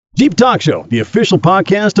Jeep Talk Show, the official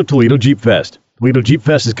podcast of Toledo Jeep Fest. Toledo Jeep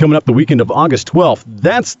Fest is coming up the weekend of August 12th.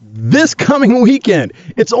 That's this coming weekend.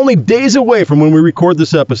 It's only days away from when we record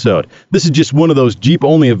this episode. This is just one of those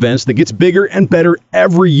Jeep-only events that gets bigger and better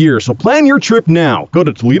every year. So plan your trip now. Go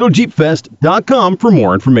to ToledoJeepFest.com for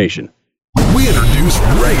more information. We introduce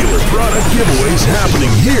regular product giveaways happening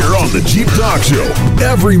here on the Jeep Talk Show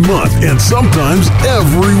every month and sometimes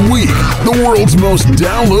every week. The world's most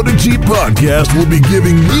downloaded Jeep podcast will be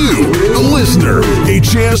giving you, the listener, a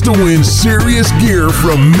chance to win serious gear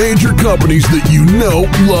from major companies that you know,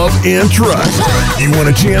 love, and trust. You want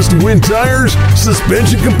a chance to win tires,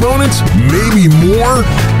 suspension components, maybe more?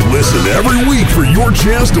 Listen every week for your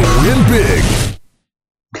chance to win big.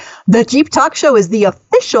 The Jeep Talk Show is the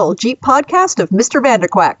official Jeep podcast of Mr.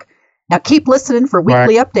 Vanderquack. Now keep listening for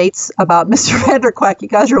weekly updates about Mr. Vanderquack. You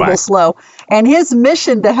guys are a little slow. And his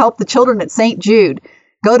mission to help the children at St. Jude.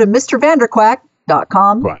 Go to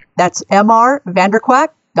MrVanderquack.com. That's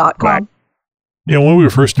MrVanderquack.com. You know, when we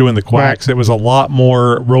were first doing the quacks, it was a lot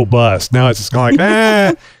more robust. Now it's just kind of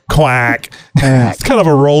like, quack. It's kind of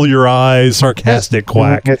a roll your eyes, sarcastic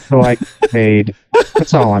quack. It's like paid.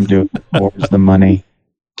 That's all I'm doing for is the money.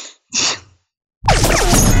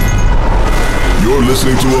 You're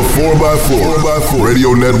listening to a 4x4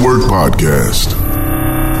 Radio Network podcast.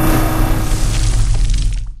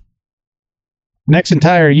 Nexen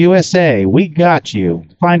Tire USA, we got you.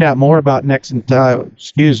 Find out more about Nexen Tire.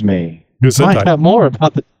 Excuse me. Find out more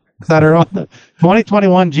about the that are on the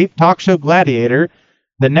 2021 Jeep Talk Show Gladiator,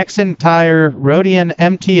 the Nexen Tire Rodian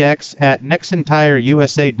MTX at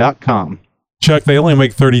NexenTireUSA.com. Chuck, they only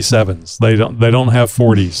make 37s. They don't have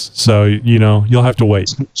 40s. So, you know, you'll have to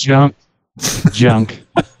wait. Junk.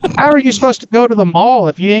 How are you supposed to go to the mall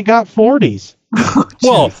if you ain't got 40s?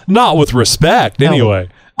 Well, not with respect, anyway.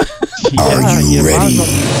 Are you ready?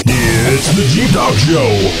 It's the Jeep Talk Show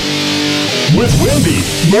with Wendy.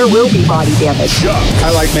 There will be body damage. Chuck.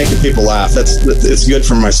 I like making people laugh. It's good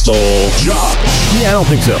for my soul. Josh. Yeah, I don't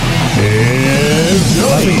think so. And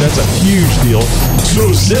Tony. I think that's a huge deal.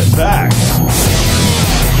 So sit back,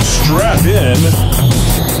 strap in,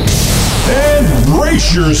 and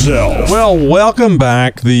brace yourself. Well, welcome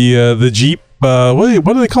back. The Jeep. What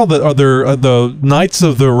do they call the Knights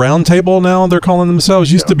of the Round Table now? They're calling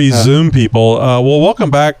themselves. Used to be Zoom people. Well, welcome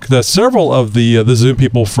back to several of the Zoom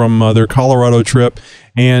people from their Colorado trip.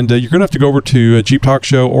 And you're going to have to go over to Jeep Talk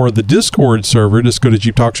Show or the Discord server. Just go to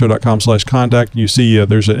jeeptalkshow.com/contact. You see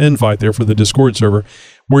there's an invite there for the Discord server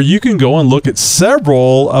where you can go and look at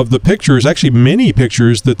several of the pictures, actually many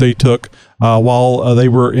pictures that they took while they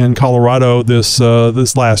were in Colorado this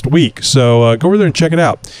last week. So go over there and check it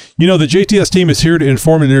out. You know, the JTS team is here to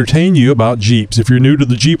inform and entertain you about Jeeps. If you're new to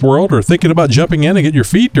the Jeep world or thinking about jumping in and getting your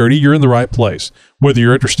feet dirty, you're in the right place. Whether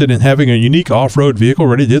you're interested in having a unique off-road vehicle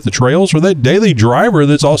ready to hit the trails or that daily driver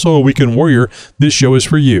that's also a weekend warrior, this show is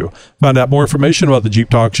for you. Find out more information about the Jeep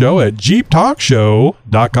Talk Show at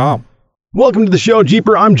jeeptalkshow.com. Welcome to the show,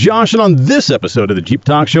 Jeeper. I'm Josh, and on this episode of the Jeep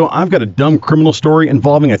Talk Show, I've got a dumb criminal story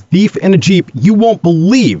involving a thief and a Jeep. You won't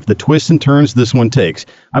believe the twists and turns this one takes.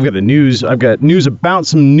 I've got news about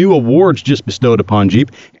some new awards just bestowed upon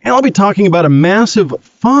Jeep, and I'll be talking about a massive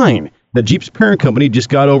fine that Jeep's parent company just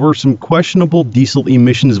got over some questionable diesel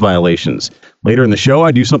emissions violations. Later in the show,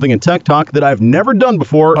 I do something in Tech Talk that I've never done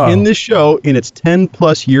before in this show in its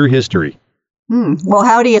 10-plus year history. Well,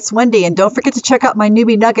 howdy, it's Wendy, and don't forget to check out my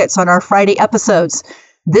newbie nuggets on our Friday episodes.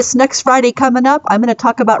 This next Friday coming up, I'm going to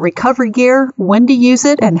talk about recovery gear, when to use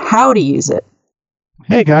it, and how to use it.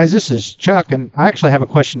 Hey guys, this is Chuck, and I actually have a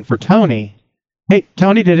question for Tony. Hey,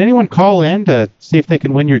 Tony, did anyone call in to see if they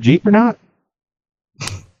can win your Jeep or not?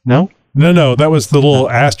 No? No, that was the little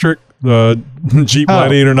asterisk, the Jeep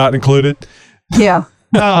Gladiator not included. Yeah.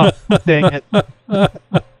 Oh, dang it.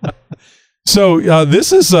 So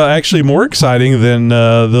this is actually more exciting than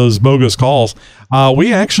those bogus calls.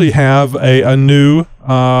 We actually have a new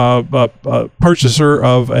purchaser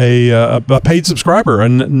of a paid subscriber,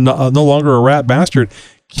 and no longer a rat bastard.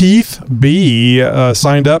 Keith B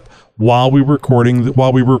signed up while we were recording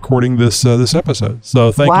this episode.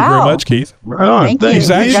 So thank you very much, Keith. Right on. Thank you.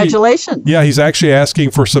 Congratulations. Yeah, he's actually asking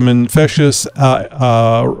for some infectious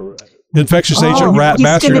agent rat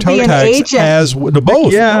bastard toe tags as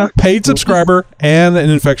both paid subscriber and an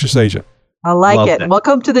infectious agent. I like it.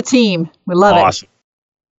 Welcome to the team. We love it. Awesome.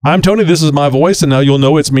 I'm Tony. This is my voice, and now you'll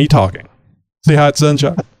know it's me talking. See how it's done,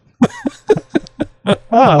 Chuck?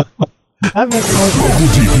 Local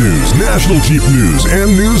Jeep news, national Jeep news,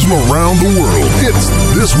 and news from around the world. It's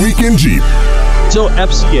This Week in Jeep. So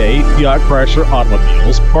FCA, Fiat Chrysler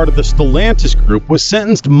Automobiles, part of the Stellantis Group, was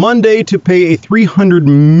sentenced Monday to pay a $300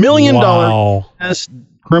 million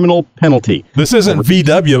criminal penalty. This isn't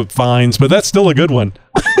VW fines, but that's still a good one.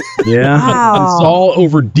 Yeah. Wow. It's all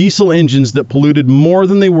over diesel engines that polluted more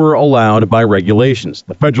than they were allowed by regulations.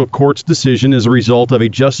 The federal court's decision is a result of a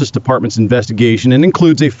Justice Department's investigation and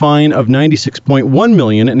includes a fine of $96.1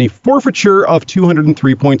 million and a forfeiture of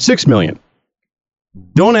 $203.6 million.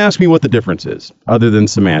 Don't ask me what the difference is. Other than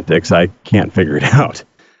semantics, I can't figure it out.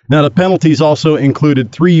 Now, the penalties also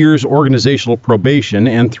included 3 years organizational probation,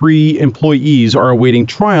 and 3 employees are awaiting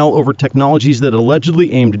trial over technologies that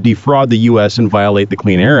allegedly aim to defraud the U.S. and violate the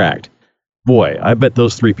Clean Air Act. Boy, I bet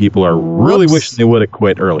those 3 people are really wishing they would have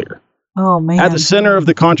quit earlier. Oh, man. At the center of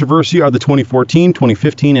the controversy are the 2014,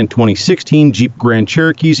 2015, and 2016 Jeep Grand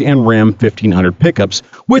Cherokees and Ram 1500 pickups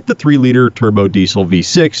with the 3-liter turbo diesel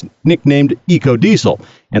V6, nicknamed EcoDiesel,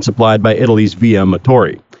 and supplied by Italy's Via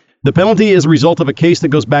Motori. The penalty is a result of a case that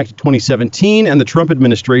goes back to 2017 and the Trump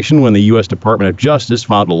administration, when the U.S. Department of Justice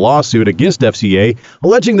filed a lawsuit against FCA,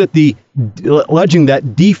 alleging that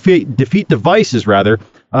defeat devices,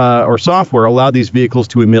 or software, allowed these vehicles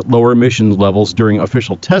to emit lower emissions levels during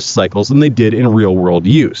official test cycles than they did in real-world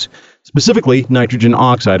use, specifically nitrogen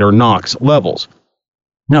oxide or NOx levels.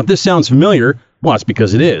 Now, if this sounds familiar, well, it's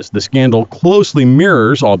because it is. The scandal closely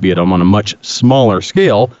mirrors, albeit on a much smaller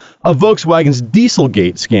scale, of Volkswagen's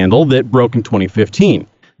Dieselgate scandal that broke in 2015.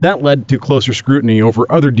 That led to closer scrutiny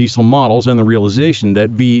over other diesel models and the realization that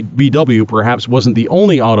VW perhaps wasn't the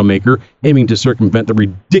only automaker aiming to circumvent the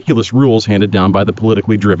ridiculous rules handed down by the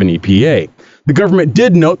politically driven EPA. The government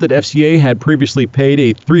did note that FCA had previously paid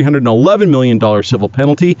a $311 million civil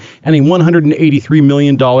penalty and a $183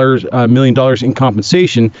 million in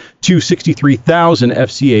compensation to 63,000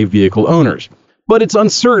 FCA vehicle owners. But it's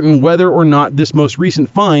uncertain whether or not this most recent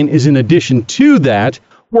fine is in addition to that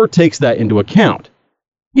or takes that into account.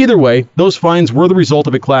 Either way, those fines were the result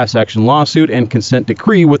of a class action lawsuit and consent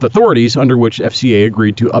decree with authorities under which FCA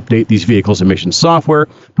agreed to update these vehicles' emissions software,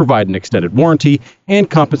 provide an extended warranty, and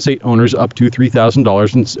compensate owners up to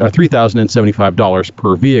 $3,075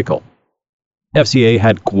 per vehicle. FCA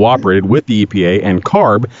had cooperated with the EPA and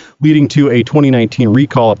CARB, leading to a 2019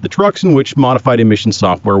 recall of the trucks in which modified emission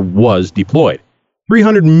software was deployed.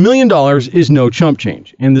 $300 million is no chump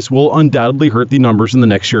change, and this will undoubtedly hurt the numbers in the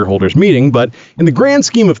next shareholders meeting, but in the grand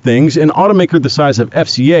scheme of things, an automaker the size of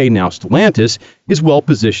FCA, now Stellantis, is well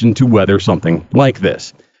positioned to weather something like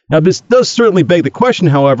this. Now, this does certainly beg the question,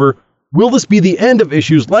 however, will this be the end of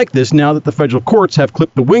issues like this now that the federal courts have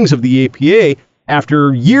clipped the wings of the EPA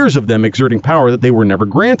after years of them exerting power that they were never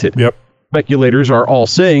granted? Yep. Speculators are all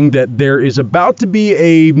saying that there is about to be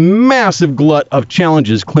a massive glut of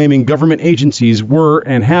challenges claiming government agencies were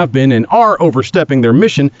and have been and are overstepping their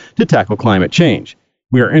mission to tackle climate change.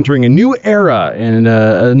 We are entering a new era, and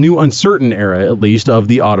a new uncertain era, at least, of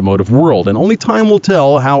the automotive world, and only time will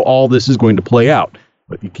tell how all this is going to play out.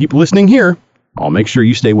 But if you keep listening here, I'll make sure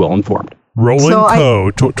you stay well informed. Rolling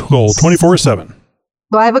code 24/7.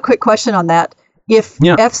 So I have a quick question on that. If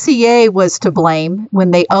FCA was to blame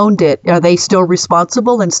when they owned it, are they still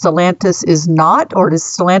responsible and Stellantis is not? Or does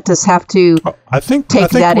Stellantis have to I think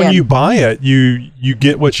that when in? you buy it, you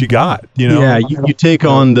get what you got. You know? Yeah, you take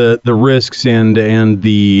on the risks and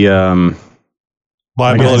the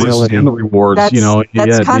liabilities and the rewards.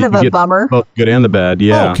 That's kind of a bummer. Both good and the bad.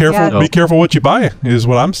 Yeah. Oh, careful! Be careful what you buy is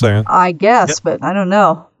what I'm saying. I guess, but I don't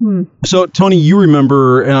know. So, Tony, you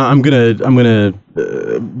remember? And I'm gonna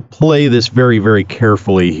play this very, very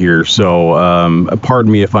carefully here. So,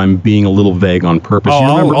 pardon me if I'm being a little vague on purpose.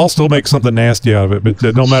 I'll still make something nasty out of it, but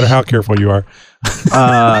no matter how careful you are.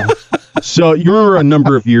 So you remember a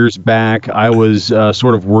number of years back, I was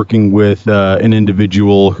sort of working with an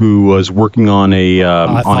individual who was working on a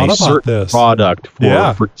certain product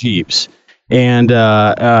for Jeeps. And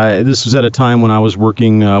this was at a time when I was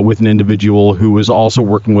working with an individual who was also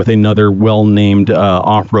working with another well-named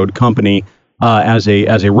off-road company as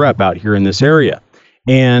a rep out here in this area.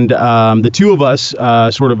 And the two of us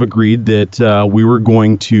sort of agreed that we were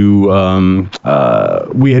going to,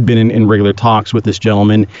 we had been in regular talks with this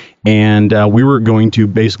gentleman, and we were going to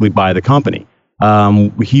basically buy the company.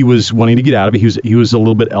 He was wanting to get out of it. He was a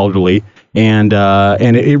little bit elderly, and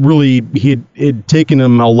it really it'd taken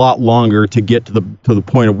him a lot longer to get to the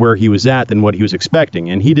point of where he was at than what he was expecting,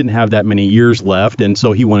 and he didn't have that many years left, and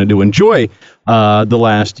so he wanted to enjoy the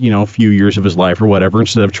last few years of his life or whatever,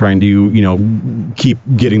 instead of trying to keep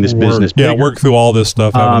getting this business bigger. Work through all this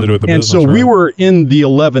stuff having to do with the business. And so we were in the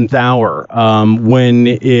 11th hour when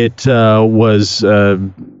it was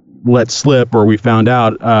let slip, or we found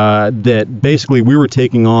out that basically we were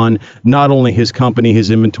taking on not only his company,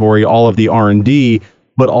 his inventory, all of the R&D,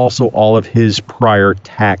 but also all of his prior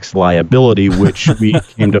tax liability, which we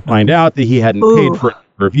came to find out that he hadn't paid for a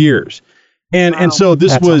number number of years. And so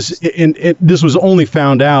this this was only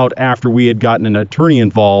found out after we had gotten an attorney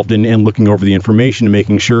involved and looking over the information and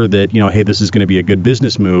making sure that, hey, this is going to be a good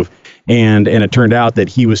business move. And it turned out that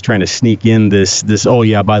he was trying to sneak in this, oh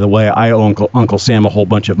yeah, by the way, I owe Uncle Sam a whole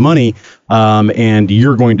bunch of money. And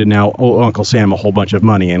you're going to now owe Uncle Sam a whole bunch of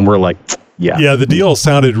money. And we're like, yeah, the deal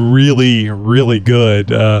sounded really, really good.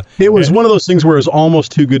 It was one of those things where it was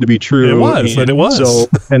almost too good to be true. It was. So,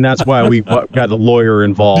 and that's why we got a lawyer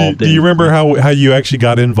involved. Do you remember how you actually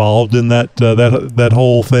got involved in that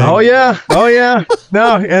whole thing? Oh yeah.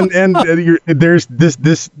 No, and there's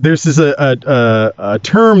a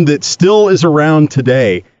term that still is around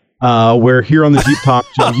today. Where here on the Jeep Talk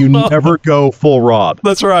Show, you never go full Rob.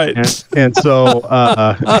 That's right. And so,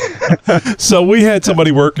 so we had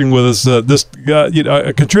somebody working with us,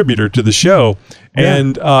 a contributor to the show,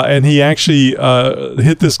 and he actually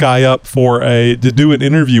hit this guy up to do an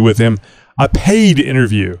interview with him, a paid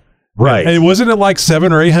interview. Right. And wasn't it like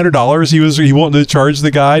 $700 or $800 he wanted to charge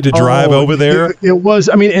the guy to drive over there? It was.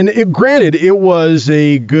 I mean, and granted, it was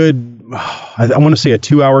a good. I want to say a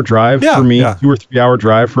 2-hour drive for me, 2 or 3 hour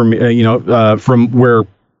drive for me, from where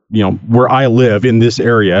I live in this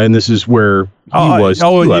area. And this is where he was.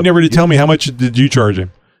 You never did tell me how much did you charge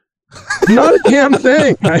him? Not a damn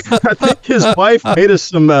thing. I think his wife made us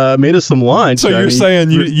some lunch. So you're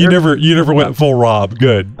saying you never went full Rob.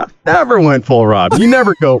 Good. I never went full Rob. You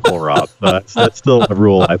never go full Rob. That's still a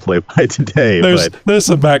rule I play by today. There's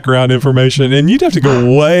some background information, and you'd have to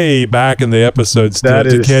go way back in the episodes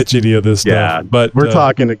to catch any of this stuff. Yeah, but we're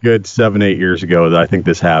talking a good 7-8 years ago that I think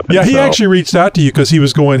this happened. Yeah, he actually reached out to you because he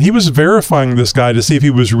was verifying this guy to see if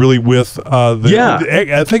he was really with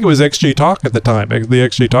I think it was XJ Talk at the time, the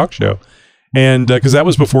XJ Talk show. And because that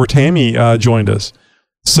was before Tammy joined us,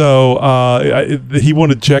 so he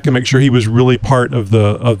wanted to check and make sure he was really part of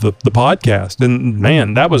the podcast. And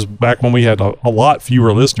man, that was back when we had a lot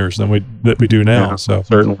fewer listeners than we do now. Yeah, so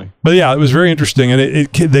certainly, but yeah, it was very interesting, and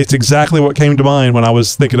it's exactly what came to mind when I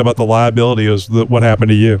was thinking about the liability. Was what happened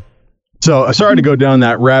to you? So sorry to go down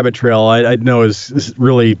that rabbit trail. I know is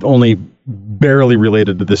really only barely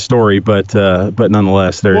related to this story, but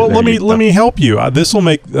nonetheless, let me help you. This will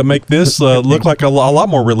make this look like a lot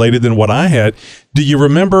more related than what I had. Do you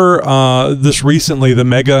remember this recently, the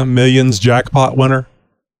Mega Millions jackpot winner?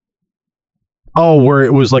 Oh, where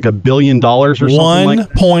it was like $1 billion or something like that?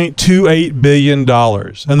 $1.28 billion,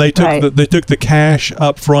 and they took the cash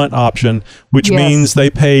upfront option, which means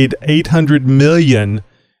they paid $800 million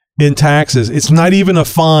in taxes. It's not even a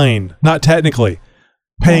fine, not technically.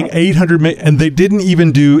 Paying $800 million, and they didn't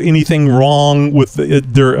even do anything wrong with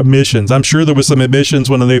their emissions. I'm sure there was some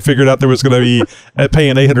emissions when they figured out there was going to be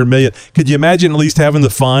paying $800 million. Could you imagine at least having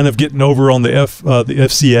the fun of getting over on the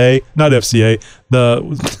FCA, not FCA,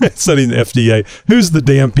 studying the FDA? Who's the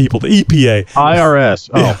damn people? The EPA,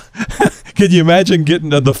 IRS. Oh, yeah. Could you imagine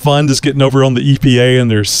getting the fun just getting over on the EPA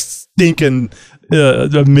and their stinking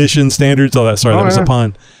emission standards? Oh, that was a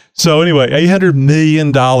pun. So anyway, $800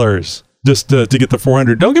 million. Just to get the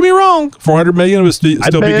 400. Don't get me wrong, 400 million would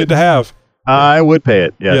still be good to have. I would pay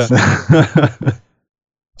it. Yes. Yeah.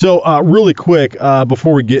 So really quick,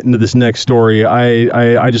 before we get into this next story,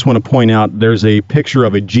 I just want to point out there's a picture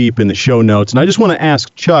of a Jeep in the show notes, and I just want to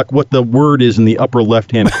ask Chuck what the word is in the upper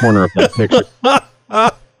left-hand corner of that picture.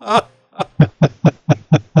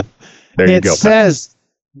 There you go. It says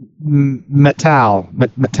metal.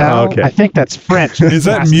 Oh, okay. I think that's French. Is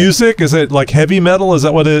that music? Is it like heavy metal? Is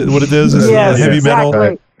that what it is? Is yes, heavy exactly.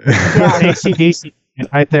 metal? Yeah. AC/DC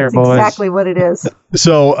right there, That's boys. exactly what it is.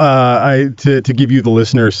 So to give you the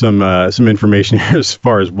listener some information here as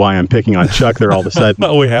far as why I'm picking on Chuck there all of a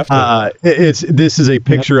sudden. We have to. This is a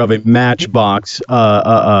picture of a Matchbox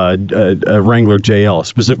a Wrangler JL,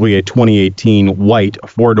 specifically a 2018 white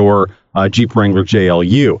 4-door Jeep Wrangler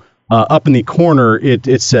JLU. Up in the corner,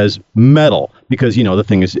 it says metal because, the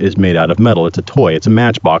thing is made out of metal. It's a toy. It's a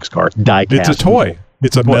Matchbox car. It's die-cast. It's a toy.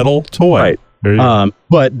 It's a metal toy. Right.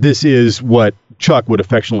 But this is what Chuck would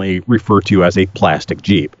affectionately refer to as a plastic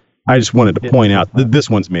Jeep. I just wanted to point out that this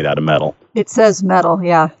one's made out of metal. It says metal,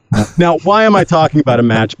 yeah. Now, why am I talking about a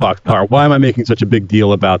Matchbox car? Why am I making such a big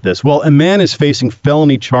deal about this? Well, a man is facing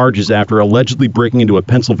felony charges after allegedly breaking into a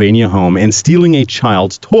Pennsylvania home and stealing a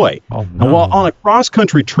child's toy. Oh, no. Now, while on a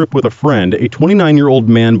cross-country trip with a friend, a 29-year-old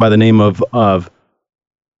man by the name of Rob?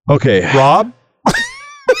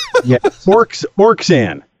 Yeah,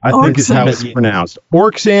 Orksan, I think is how it's pronounced.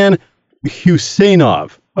 Orksan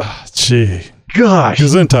Husainov. Oh, gee. Gosh.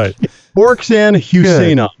 Gesundheit. Orksan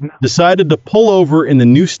Husainov decided to pull over in the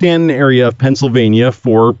New Stanton area of Pennsylvania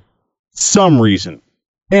for some reason.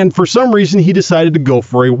 And for some reason, he decided to go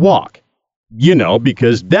for a walk. You know,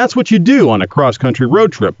 because that's what you do on a cross-country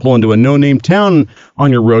road trip. Pull into a no-name town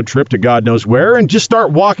on your road trip to God knows where and just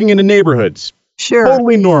start walking into neighborhoods. Sure.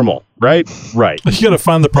 Totally normal, right? Right. You got to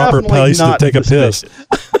find the proper place to take a piss.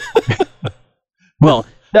 Well,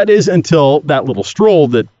 that is until that little stroll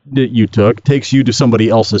that you took takes you to somebody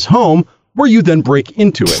else's home, where you then break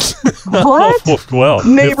into it. What? Well,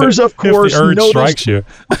 Neighbors, of course, if the urge strikes you.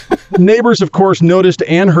 Neighbors, of course, noticed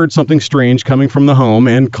and heard something strange coming from the home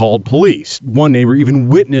and called police. One neighbor even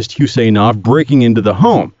witnessed Huseynov breaking into the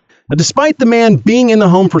home. Now, despite the man being in the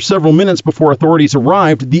home for several minutes before authorities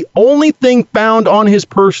arrived, the only thing found on his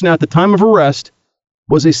person at the time of arrest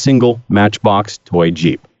was a single Matchbox toy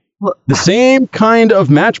Jeep. What? The same kind of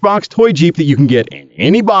Matchbox toy Jeep that you can get in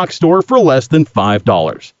any box store for less than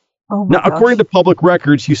 $5. Oh my Now, according to public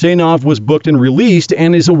records, Huseynov was booked and released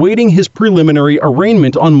and is awaiting his preliminary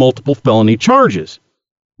arraignment on multiple felony charges.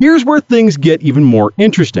 Here's where things get even more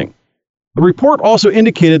interesting. The report also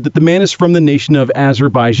indicated that the man is from the nation of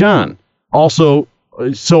Azerbaijan. Also,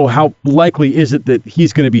 so how likely is it that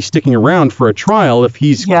he's going to be sticking around for a trial if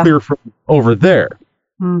he's clear from over there?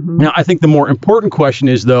 Mm-hmm. Now, I think the more important question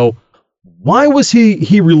is, though, why was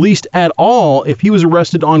he released at all if he was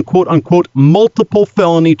arrested on quote-unquote multiple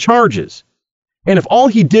felony charges? And if all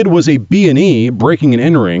he did was a B&E, breaking and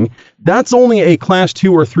entering, that's only a class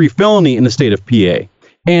 2 or 3 felony in the state of PA.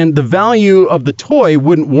 And the value of the toy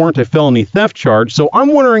wouldn't warrant a felony theft charge. So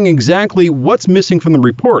I'm wondering exactly what's missing from the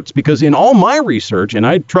reports, because in all my research,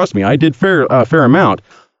 and trust me, I did fair amount,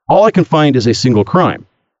 all I can find is a single crime.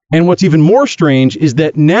 And what's even more strange is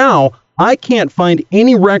that now I can't find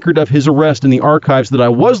any record of his arrest in the archives that I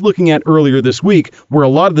was looking at earlier this week, where a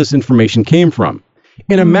lot of this information came from.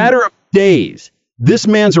 In a matter of days, this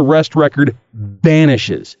man's arrest record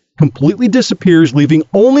vanishes, completely disappears, leaving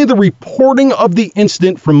only the reporting of the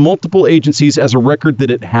incident from multiple agencies as a record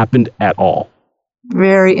that it happened at all.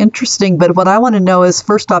 Very interesting. But what I want to know is,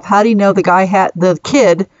 first off, how do you know the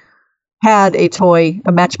kid had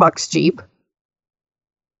a Matchbox Jeep?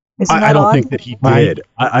 I don't think that he did.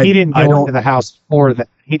 He didn't go into the house for that.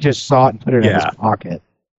 He just saw it and put it in his pocket.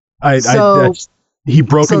 He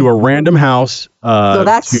broke into a random house. So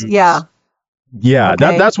that's, Yeah,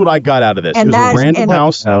 okay. That's what I got out of this. And it was a random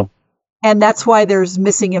house. And that's why there's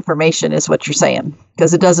missing information, is what you're saying,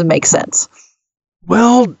 because it doesn't make sense.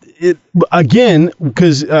 Well,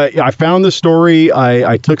 because I found the story,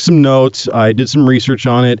 I took some notes, I did some research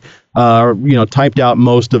on it, typed out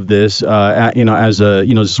most of this, as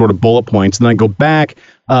sort of bullet points, and then I go back,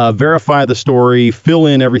 verify the story, fill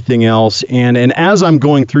in everything else, and as I'm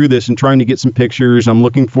going through this and trying to get some pictures, I'm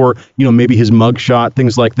looking for, maybe his mugshot,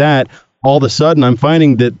 things like that. All of a sudden, I'm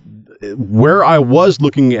finding that where I was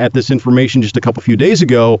looking at this information just a few days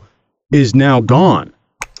ago is now gone.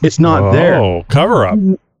 It's not there. Oh, cover up.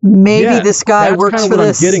 Maybe this guy works for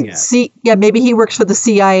maybe he works for the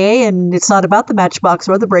CIA, and it's not about the Matchbox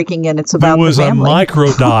or the breaking in. It's about there was the family. a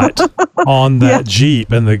microdot on that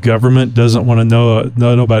Jeep, and the government doesn't want to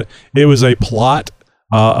know about it. It was a plot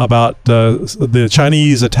about the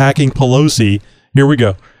Chinese attacking Pelosi. Here we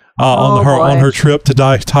go. On her trip to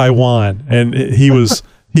Taiwan, and he was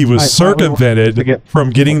circumvented from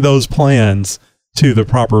getting those plans to the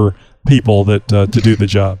proper people that to do the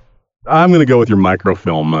job. I'm going to go with your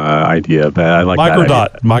microfilm idea, but I like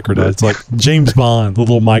microdot. It's like James Bond, the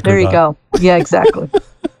little microdot. There you go. Yeah, exactly.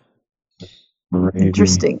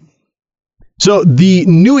 Interesting. So the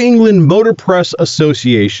New England Motor Press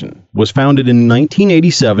Association was founded in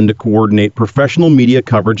 1987 to coordinate professional media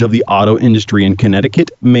coverage of the auto industry in Connecticut,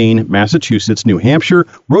 Maine, Massachusetts, New Hampshire,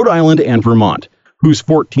 Rhode Island, and Vermont, whose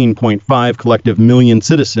 14.5 collective million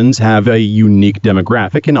citizens have a unique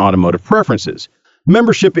demographic and automotive preferences.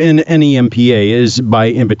 Membership in NEMPA is by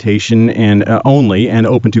invitation and only, and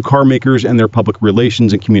open to car makers and their public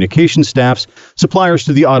relations and communication staffs, suppliers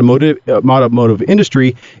to the automotive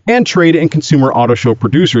industry, and trade and consumer auto show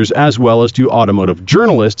producers, as well as to automotive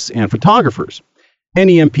journalists and photographers.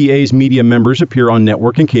 NEMPA's media members appear on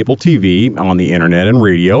network and cable TV, on the internet and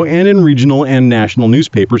radio, and in regional and national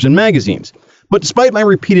newspapers and magazines. But despite my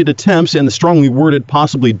repeated attempts and the strongly worded,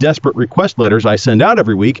 possibly desperate request letters I send out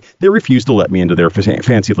every week, they refuse to let me into their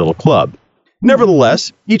fancy little club.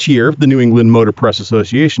 Nevertheless, each year, the New England Motor Press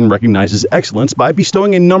Association recognizes excellence by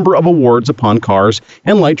bestowing a number of awards upon cars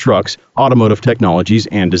and light trucks, automotive technologies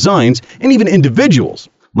and designs, and even individuals,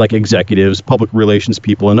 like executives, public relations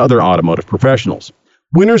people, and other automotive professionals.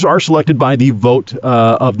 Winners are selected by the vote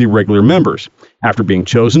of the regular members. After being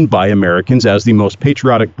chosen by Americans as the most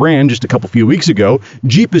patriotic brand just a few weeks ago,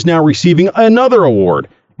 Jeep is now receiving another award,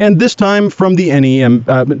 and this time from the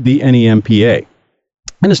NEMPA.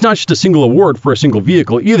 And it's not just a single award for a single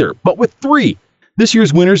vehicle either, but with 3. This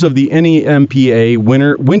year's winners of the NEMPA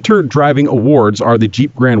Winter Driving Awards are the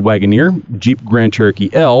Jeep Grand Wagoneer, Jeep Grand Cherokee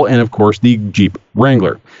L, and of course the Jeep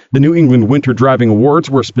Wrangler. The New England Winter Driving Awards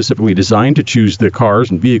were specifically designed to choose the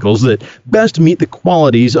cars and vehicles that best meet the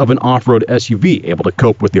qualities of an off-road SUV, able to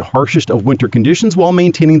cope with the harshest of winter conditions while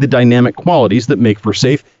maintaining the dynamic qualities that make for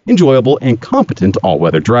safe, enjoyable, and competent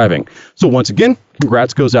all-weather driving. So once again,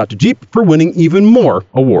 congrats goes out to Jeep for winning even more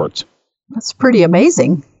awards. That's pretty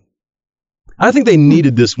amazing. I think they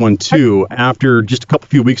needed this one too. After just a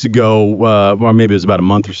few weeks ago, or maybe it was about a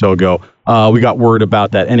month or so ago, we got word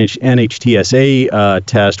about that NHTSA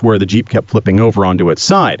test where the Jeep kept flipping over onto its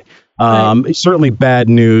side. It's certainly bad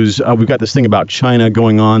news. We've got this thing about China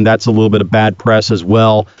going on. That's a little bit of bad press as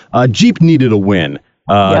well. Jeep needed a win,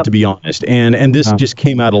 to be honest, and this just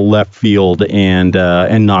came out of left field and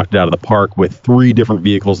knocked it out of the park with 3 different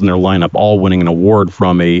vehicles in their lineup, all winning an award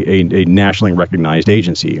from a nationally recognized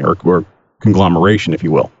agency or conglomeration, if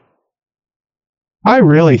you will. I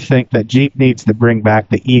really think that Jeep needs to bring back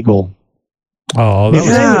the Eagle. Oh,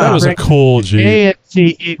 that was a cool Jeep.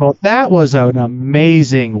 AMC Eagle. That was an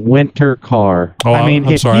amazing winter car. Oh, I mean,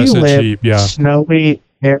 if you live in a snowy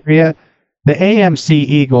area, the AMC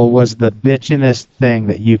Eagle was the bitchinest thing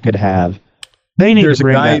that you could have. They need to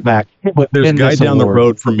bring that back. There's a guy down the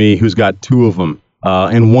road from me who's got 2 of them.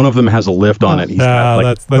 And one of them has a lift on it. He's got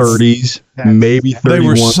like 30s, maybe 31. They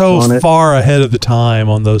were so far ahead of the time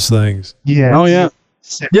on those things. Yeah. Oh, yeah.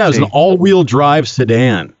 Yeah, it was an all-wheel drive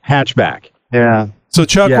sedan hatchback. Yeah. So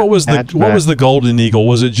Chuck, what was the Golden Eagle?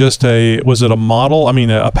 Was it a model? I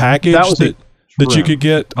mean, a package that you could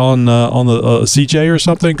get on the CJ or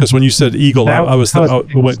something? Because when you said Eagle, I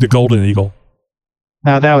went the Golden Eagle.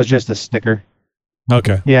 No, that was just a sticker.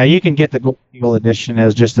 Okay. Yeah, you can get the Golden Eagle edition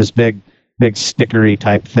as just this big stickery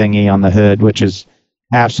type thingy on the hood, which is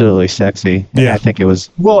absolutely sexy. Yeah, I think it was.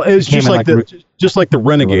 Well, it was just like the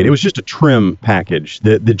Renegade. It was just a trim package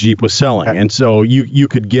that the Jeep was selling, and so you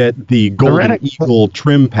could get the Golden Eagle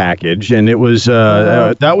trim package, and it was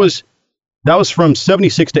that was from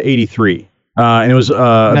 76 to 83, and it was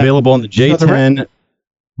available on the J10,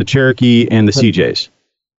 the Cherokee, and the CJs.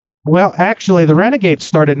 Well, actually, the Renegade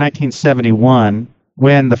started in 1971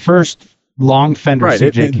 when the first long fender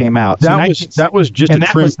CJ came out. That was just a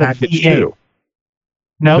trim package too.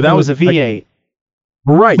 No, that was a V8.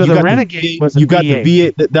 Right. So the Renegade was a V8. You got the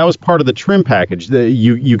V8. That was part of the trim package.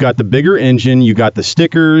 You got the bigger engine. You got the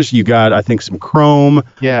stickers. You got, I think, some chrome.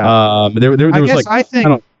 Yeah. There was like. I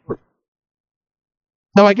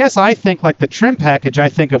guess I think like the trim package. I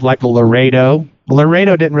think of like a Laredo.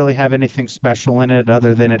 Laredo didn't really have anything special in it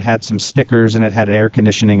other than it had some stickers and it had air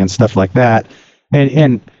conditioning and stuff like that.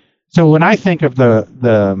 And so when I think of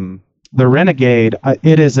the Renegade,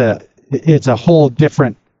 it's a whole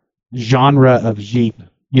different genre of Jeep,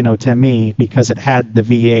 to me, because it had the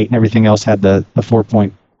V8 and everything else had the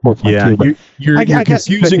 4.2. Yeah, you're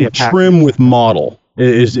confusing trim with model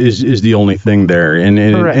is the only thing there,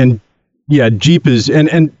 and yeah, Jeep is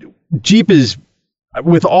and Jeep is,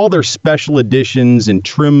 with all their special editions and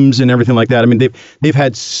trims and everything like that. I mean, they've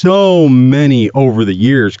had so many over the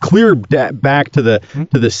years, clear back to the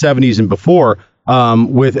 70s and before.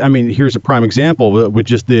 Here's a prime example with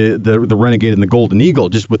just the Renegade and the Golden Eagle,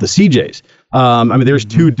 just with the CJs. There's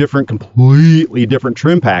 2 completely different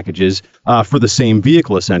trim packages for the same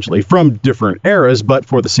vehicle, essentially, from different eras, but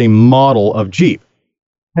for the same model of Jeep.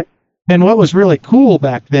 And what was really cool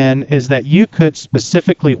back then is that you could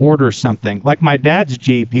specifically order something. Like my dad's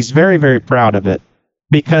Jeep, he's very, very proud of it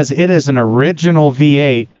because it is an original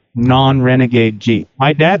V8 non-Renegade Jeep.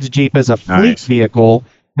 My dad's Jeep is a fleet vehicle,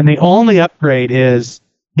 and the only upgrade is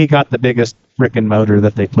he got the biggest frickin' motor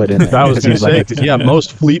that they put in it. I was going to say, because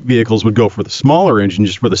most fleet vehicles would go for the smaller engine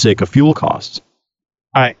just for the sake of fuel costs.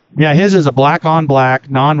 Right. Yeah, his is a black-on-black,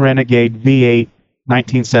 non-Renegade V8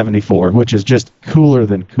 1974, which is just cooler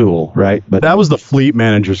than cool, right? But that was the fleet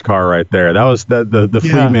manager's car right there. That was the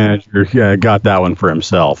fleet manager got that one for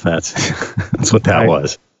himself. That's what that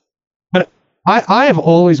was. But I have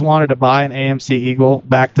always wanted to buy an AMC Eagle.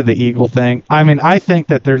 Back to the Eagle thing. I mean, I think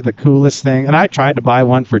that they're the coolest thing, and I tried to buy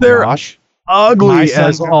one for Josh. Ugly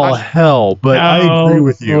as all hell, but I agree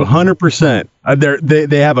with you 100%.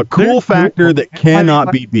 They have a cool factor that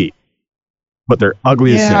cannot be beat, but they're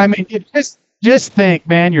ugly as sin. I mean, just think,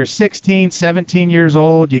 man, you're 16, 17 years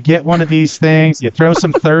old, you get one of these things, you throw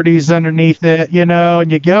some 30s underneath it,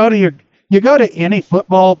 and you go to any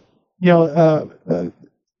football,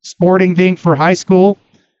 sporting thing for high school.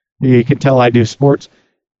 You can tell I do sports.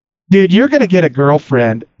 Dude, you're going to get a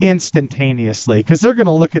girlfriend instantaneously because they're going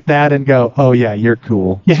to look at that and go, oh, yeah, you're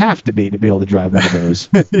cool. You have to be able to drive one of those.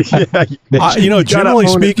 Generally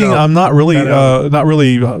speaking, I'm not really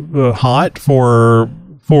hot for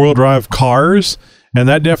four-wheel drive cars. And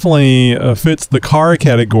that definitely fits the car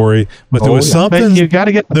category. But there was something. But you got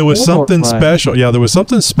to get. There was something special. Yeah, there was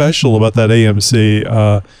something special about that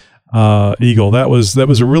AMC Eagle. That was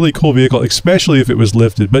a really cool vehicle, especially if it was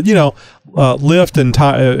lifted. But lift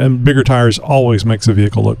and bigger tires always makes a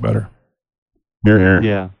vehicle look better. Here.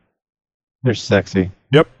 Yeah, they're sexy.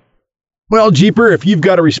 Yep. Well, Jeeper, if you've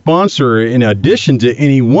got a response or in addition to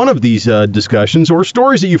any one of these discussions or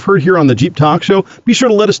stories that you've heard here on the Jeep Talk Show, be sure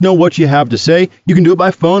to let us know what you have to say. You can do it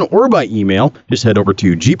by phone or by email. Just head over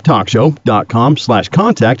to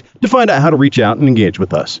jeeptalkshow.com/contact to find out how to reach out and engage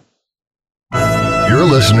with us. You're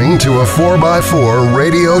listening to a 4x4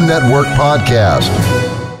 Radio Network podcast.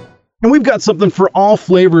 And we've got something for all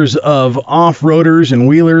flavors of off-roaders and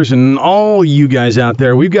wheelers and all you guys out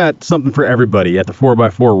there. We've got something for everybody at the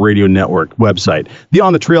 4x4 Radio Network website. The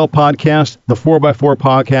On the Trail podcast, the 4x4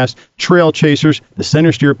 podcast, Trail Chasers, the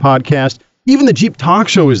Center Steer podcast, even the Jeep Talk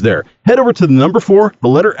Show is there. Head over to the number 4, the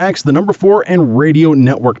letter X, the number 4, and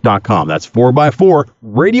radionetwork.com. That's 4x4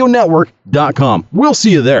 radionetwork.com. We'll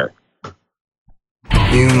see you there.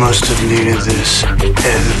 You must have needed this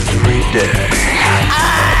every day.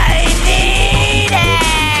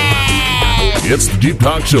 It's the Jeep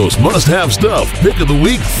Talk Show's must-have stuff. Pick of the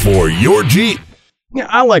week for your Jeep. Yeah,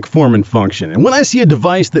 I like form and function. And when I see a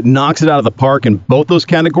device that knocks it out of the park in both those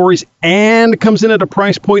categories and comes in at a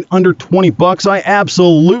price point under $20, I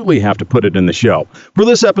absolutely have to put it in the show. For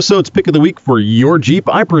this episode's Pick of the Week for your Jeep,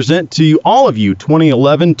 I present to all of you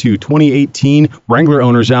 2011 to 2018 Wrangler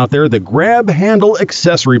owners out there the Grab Handle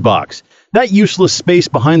Accessory Box. That useless space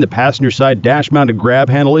behind the passenger side dash-mounted grab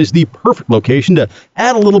handle is the perfect location to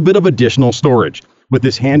add a little bit of additional storage. With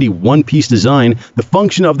this handy one-piece design, the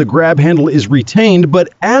function of the grab handle is retained, but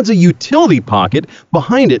adds a utility pocket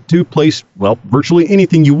behind it to place, well, virtually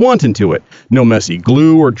anything you want into it. No messy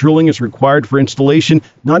glue or drilling is required for installation,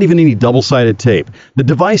 not even any double-sided tape. The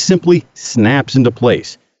device simply snaps into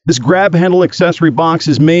place. This grab handle accessory box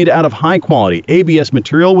is made out of high-quality ABS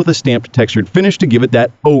material with a stamped textured finish to give it that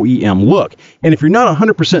OEM look. And if you're not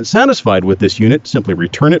 100% satisfied with this unit, simply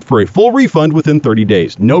return it for a full refund within 30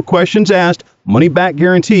 days. No questions asked, money-back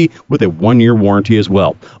guarantee with a 1-year warranty as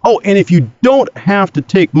well. Oh, and if you don't have to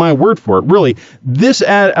take my word for it, really, this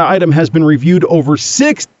item has been reviewed over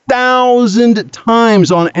 6,000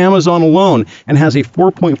 times on Amazon alone and has a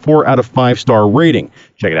 4.4 out of 5-star rating.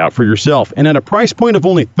 Check it out for yourself. And at a price point of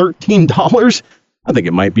only $13, I think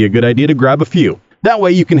it might be a good idea to grab a few. That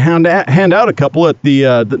way you can hand out a couple at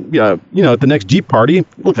at the next Jeep party. You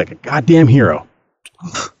look like a goddamn hero.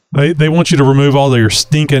 They want you to remove all your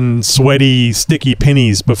stinking, sweaty, sticky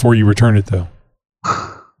pennies before you return it, though.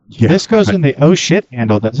 Yeah. This goes in the oh shit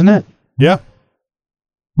handle, doesn't it? Yeah.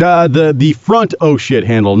 The front oh shit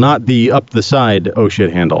handle, not the up the side oh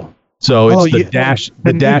shit handle. So it's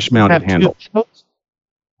the dash mounted handle.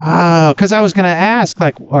 Oh, because I was going to ask,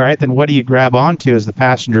 like, all right, then what do you grab onto as the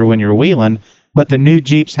passenger when you're wheeling? But the new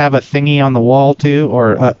Jeeps have a thingy on the wall too,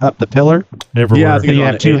 or up the pillar. Everywhere. Yeah, so you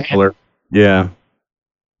have two pillar. Yeah.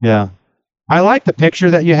 Yeah. I like the picture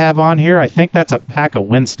that you have on here. I think that's a pack of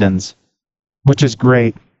Winstons, which is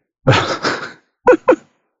great.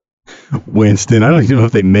 Winston. I don't even know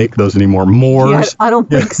if they make those anymore. Moors. Yeah, I don't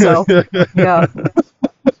think so. Yeah.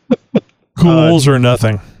 Cools or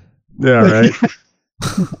nothing. Yeah, right.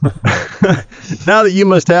 Now that you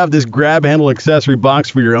must have this grab handle accessory box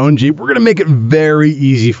for your own Jeep, we're going to make it very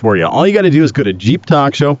easy for you. All you got to do is go to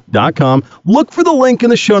jeeptalkshow.com, look for the link in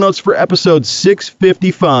the show notes for episode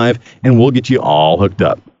 655, and we'll get you all hooked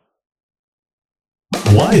up.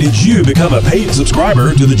 Why did you become a paid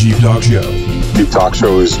subscriber to the Jeep Talk Show? Jeep Talk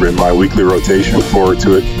Show is in my weekly rotation. Look forward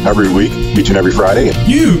to it every week, each and every Friday.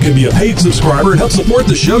 You can be a paid subscriber and help support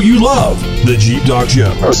the show you love, the Jeep Talk Show.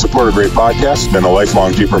 I support a great podcast. Been a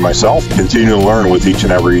lifelong Jeeper myself. Continue to learn with each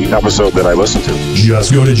and every episode that I listen to.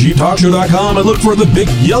 Just go to jeeptalkshow.com and look for the big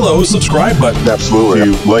yellow subscribe button. Absolutely.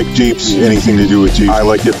 If you like Jeeps, anything to do with Jeeps, I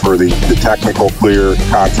like it for the technical, clear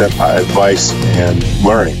content, advice, and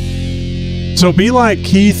learning. So be like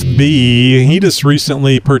Keith B. He just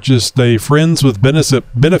recently purchased a Friends with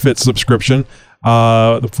Benefits subscription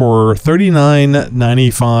for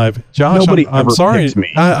 $39.95. Josh, I'm sorry.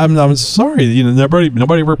 I'm sorry. You know,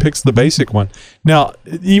 nobody ever picks the basic one. Now,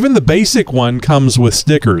 even the basic one comes with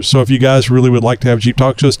stickers. So if you guys really would like to have Jeep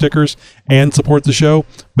Talk Show stickers and support the show,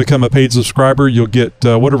 become a paid subscriber. You'll get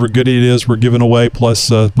whatever goodie it is we're giving away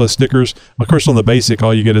plus stickers. Of course, on the basic,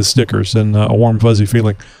 all you get is stickers and a warm, fuzzy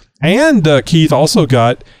feeling. And Keith also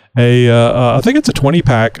got I think it's a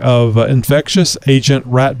 20-pack of Infectious Agent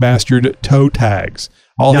Rat Bastard toe tags.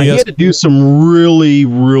 He had to do some really,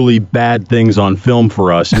 really bad things on film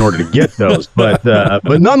for us in order to get those, but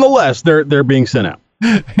nonetheless, they're being sent out.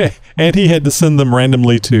 And he had to send them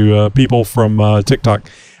randomly to people from TikTok.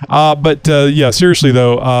 But seriously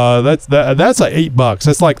though, that's like $8.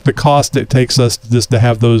 That's like the cost it takes us just to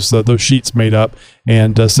have those sheets made up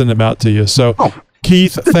and send them out to you. So.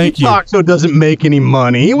 Keith, thank you. So doesn't make any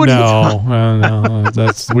money. No,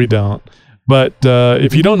 we don't. But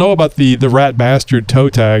if you don't know about the Rat Bastard toe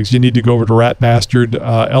tags, you need to go over to Rat Bastard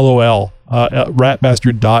LOL,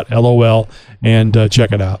 ratbastard.lol, and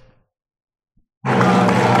check it out.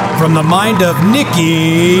 From the mind of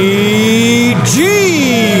Nikki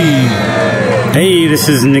G. Hey, this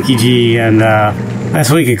is Nikki G, and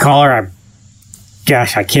last week a caller,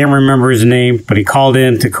 I can't remember his name, but he called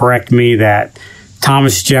in to correct me that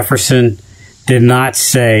Thomas Jefferson did not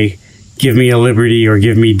say, "Give me a liberty" or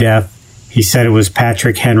 "Give me death." He said it was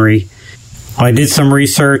Patrick Henry. Well, I did some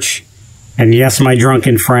research, and yes, my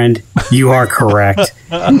drunken friend, you are correct.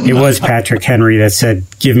 It was Patrick Henry that said,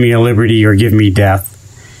 "Give me a liberty" or "Give me death."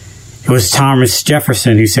 It was Thomas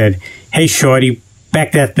Jefferson who said, "Hey, shorty,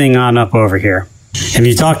 back that thing on up over here." And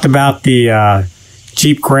he talked about the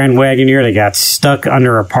Jeep Grand Wagoneer that got stuck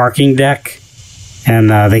under a parking deck.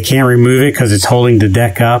 And they can't remove it because it's holding the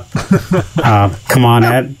deck up. Come on,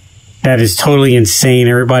 that is totally insane.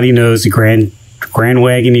 Everybody knows the Grand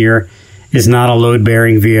Wagoneer is not a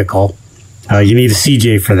load-bearing vehicle. You need a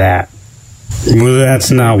CJ for that. Well,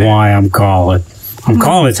 that's not why I'm calling. I'm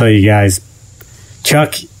calling to tell you guys,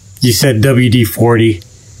 Chuck, you said WD-40,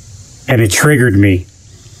 and it triggered me.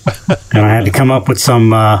 And I had to come up with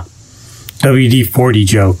some WD-40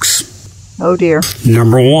 jokes. Oh, dear.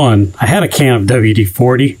 Number one, I had a can of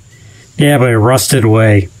WD-40. Yeah, but it rusted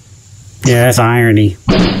away. Yeah, that's irony.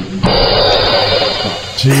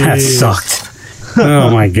 Jeez. That sucked. Oh,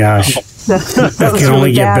 my gosh. That can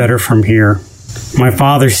only get better from here. My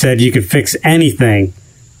father said you could fix anything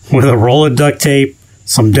with a roll of duct tape,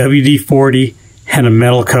 some WD-40, and a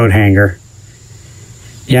metal coat hanger.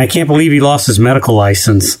 Yeah, I can't believe he lost his medical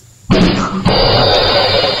license.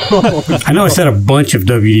 I know I said a bunch of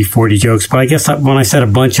WD-40 jokes, but I guess when I said a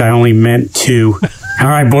bunch, I only meant two. All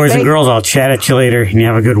right, boys and girls, I'll chat at you later, and you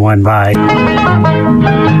have a good one. Bye.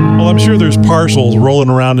 Well, I'm sure there's parcels rolling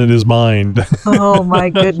around in his mind. Oh, my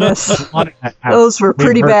goodness. Those were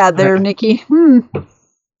pretty bad there, Nikki.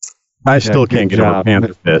 I still can't get over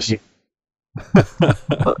Panther Piss.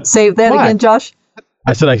 Say that again, Josh.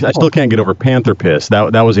 I said I still can't get over Panther Piss.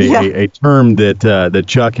 That was a term that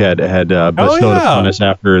Chuck had bestowed upon us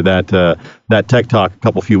after that Tech Talk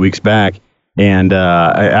a few weeks back, and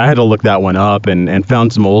I had to look that one up and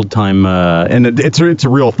found some old time and it's a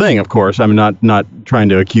real thing, of course. I'm not trying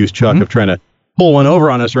to accuse Chuck of trying to pull one over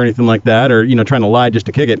on us or anything like that, or trying to lie just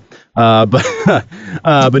to kick it.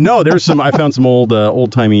 But no, there's some. I found some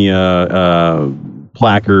old timey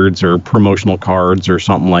placards or promotional cards or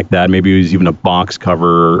something like that. Maybe it was even a box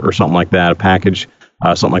cover or something like that, a package,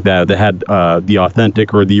 something like that had the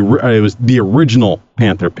authentic or it was the original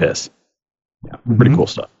Panther Piss. Yeah, pretty cool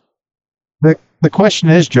stuff. The question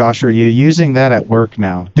is, Josh, are you using that at work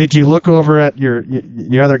now? Did you look over at your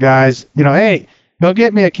other guys? Hey, go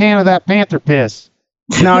get me a can of that Panther Piss.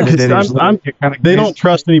 No, they don't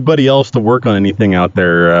trust anybody else to work on anything out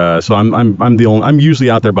there. So I'm usually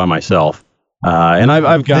out there by myself. And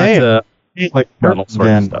I've got like all sorts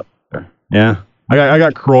of stuff there. Yeah, I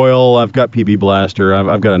got Croyle, I've got PB Blaster,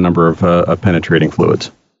 I've got a number of penetrating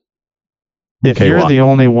fluids. If you're the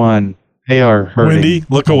only one, they are hurting. Wendy,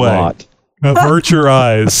 look away. Avert your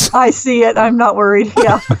eyes. I see it. I'm not worried.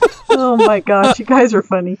 Yeah. Oh my gosh, you guys are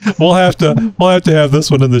funny. We'll have to have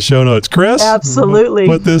this one in the show notes, Chris. Absolutely.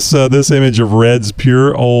 Put this image of Red's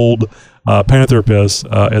pure old Panther Piss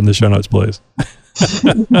in the show notes, please.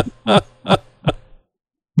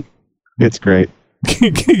 It's great.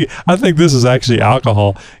 I think this is actually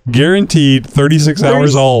alcohol. Guaranteed 36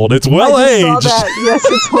 hours old. It's well aged. Yes,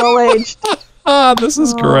 it's well aged. This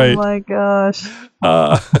is great. Oh my gosh.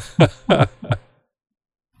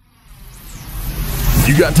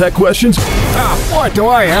 You got tech questions? Boy, do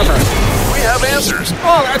I ever. We have answers.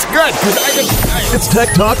 Oh, that's good. It's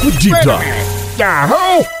Tech Talk with Jeep Talk.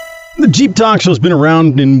 Yahoo! The Jeep Talk Show has been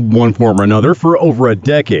around in one form or another for over a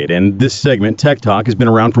decade, and this segment, Tech Talk, has been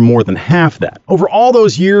around for more than half that. Over all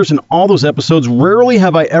those years and all those episodes, rarely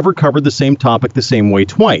have I ever covered the same topic the same way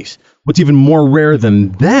twice. What's even more rare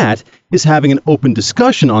than that is having an open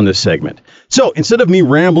discussion on this segment. So instead of me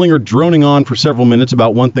rambling or droning on for several minutes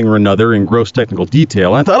about one thing or another in gross technical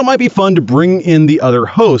detail, I thought it might be fun to bring in the other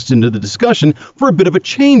hosts into the discussion for a bit of a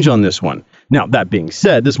change on this one. Now, that being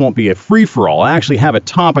said, this won't be a free-for-all. I actually have a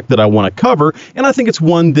topic that I want to cover, and I think it's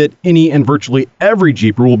one that any and virtually every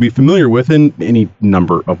Jeeper will be familiar with in any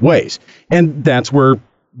number of ways. And that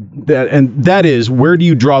is, where do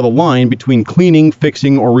you draw the line between cleaning,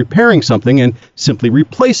 fixing, or repairing something and simply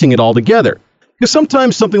replacing it altogether? Because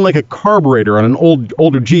sometimes something like a carburetor on an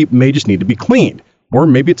older Jeep may just need to be cleaned. Or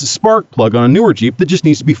maybe it's a spark plug on a newer Jeep that just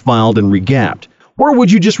needs to be filed and regapped. Or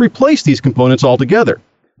would you just replace these components altogether?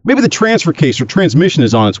 Maybe the transfer case or transmission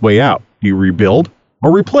is on its way out. Do you rebuild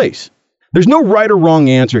or replace? There's no right or wrong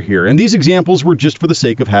answer here, and these examples were just for the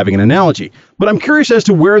sake of having an analogy. But I'm curious as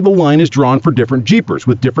to where the line is drawn for different Jeepers,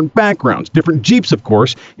 with different backgrounds, different Jeeps, of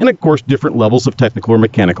course, and of course, different levels of technical or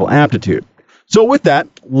mechanical aptitude. So with that,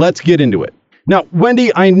 let's get into it. Now,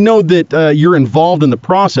 Wendy, I know that you're involved in the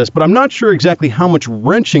process, but I'm not sure exactly how much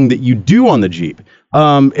wrenching that you do on the Jeep.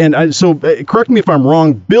 So correct me if I'm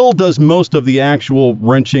wrong, Bill does most of the actual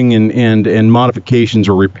wrenching and modifications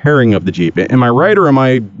or repairing of the Jeep. Am I right, or am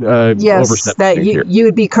I overstepping here? You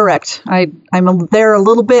would be correct. I'm there a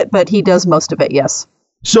little bit, but he does most of it, yes.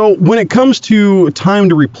 So when it comes to time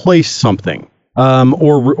to replace something,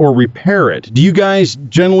 or repair it, do you guys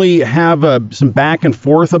generally have some back and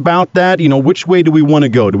forth about that? You know, which way do we want to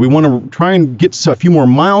go? Do we want to try and get a few more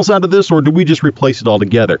miles out of this, or do we just replace it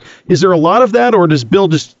altogether? Is there a lot of that, or does Bill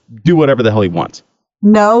just do whatever the hell he wants?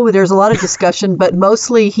 No, there's a lot of discussion, but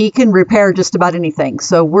mostly he can repair just about anything.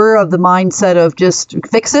 So we're of the mindset of just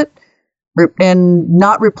fix it and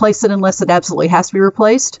not replace it unless it absolutely has to be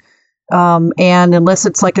replaced. And unless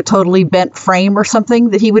it's like a totally bent frame or something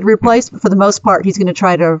that he would replace, but for the most part, he's going to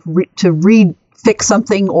try to fix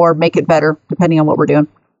something or make it better, depending on what we're doing.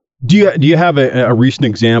 Do you have a recent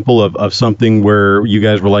example of something where you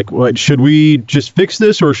guys were like, what, should we just fix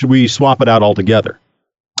this or should we swap it out altogether?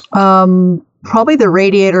 Probably the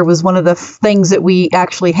radiator was one of the things that we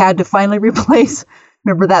actually had to finally replace.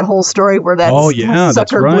 Remember that whole story where that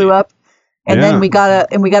sucker blew up? And then we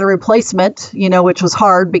got a replacement, which was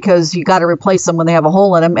hard because you got to replace them when they have a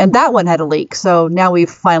hole in them. And that one had a leak. So now we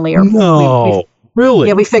finally are. Really?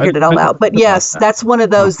 Yeah, we figured it all out. But yes, that's one of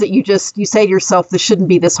those that you say to yourself, this shouldn't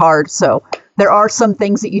be this hard. So there are some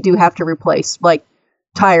things that you do have to replace, like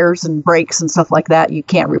tires and brakes and stuff like that. You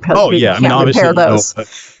can't repair. Oh yeah, obviously, repair those. A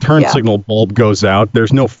turn signal bulb goes out.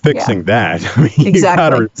 There's no fixing that. You got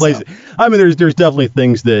to replace it. There's definitely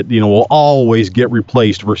things that will always get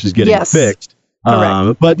replaced versus getting fixed.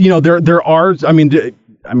 But there are.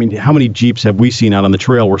 How many Jeeps have we seen out on the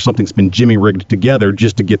trail where something's been jimmy rigged together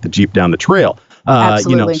just to get the Jeep down the trail?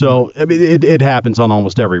 Absolutely. So it happens on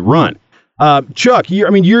almost every run. Chuck,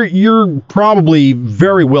 you're probably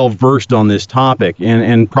very well versed on this topic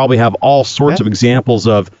and probably have all sorts of examples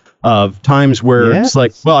of times where it's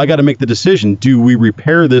like, well, I got to make the decision. Do we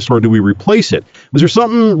repair this or do we replace it? Was there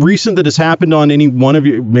something recent that has happened on any one of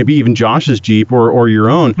you, maybe even Josh's Jeep or your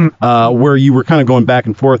own, where you were kind of going back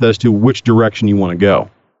and forth as to which direction you want to go?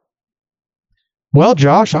 Well,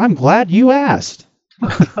 Josh, I'm glad you asked.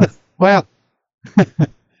 Well,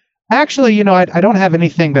 actually, I don't have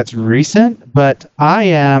anything that's recent, but I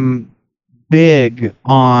am big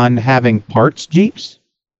on having parts Jeeps.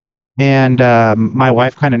 And my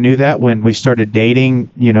wife kind of knew that when we started dating,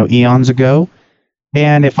 eons ago.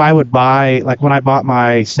 And if I would buy, like when I bought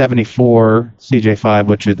my 74 CJ5,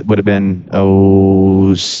 which would have been,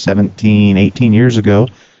 17, 18 years ago,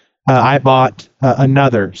 I bought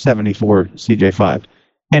another 74 CJ5.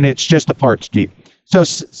 And it's just a parts Jeep. So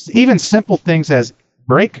even simple things as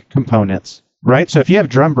brake components, right? So if you have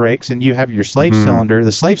drum brakes and you have your slave cylinder,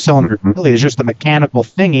 the slave cylinder really is just a mechanical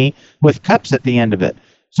thingy with cups at the end of it.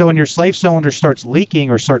 So when your slave cylinder starts leaking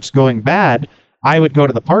or starts going bad, I would go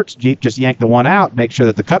to the parts Jeep, just yank the one out, make sure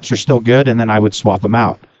that the cups are still good, and then I would swap them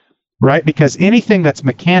out, right? Because anything that's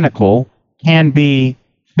mechanical can be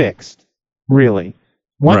fixed, really.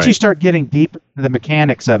 Once you start getting deep into the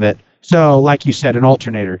mechanics of it, so like you said, an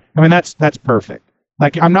alternator, that's perfect.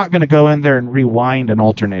 Like, I'm not going to go in there and rewind an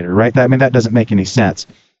alternator, right? That doesn't make any sense.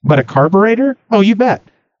 But a carburetor? Oh, you bet.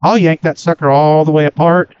 I'll yank that sucker all the way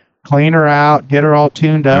apart, clean her out, get her all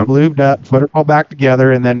tuned up, lubed up, put her all back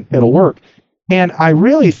together, and then it'll work. And I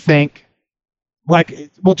really think, like,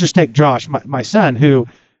 we'll just take Josh, my son, who,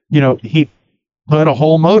 he put a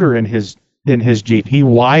whole motor in his Jeep. He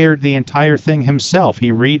wired the entire thing himself. He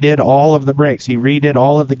redid all of the brakes. He redid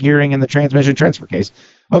all of the gearing and the transmission transfer case.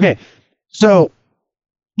 Okay, so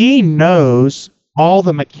he knows all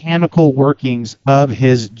the mechanical workings of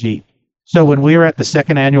his Jeep. So when we were at the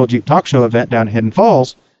second annual Jeep Talk Show event down in Hidden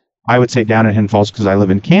Falls, I would say down in Hidden Falls because I live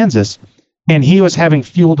in Kansas, and he was having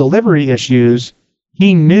fuel delivery issues.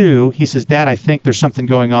 He says, Dad, I think there's something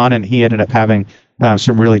going on, and he ended up having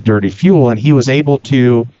some really dirty fuel, and he was able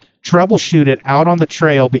to troubleshoot it out on the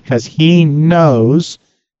trail because he knows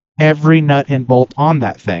every nut and bolt on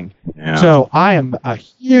that thing. Yeah. So I am a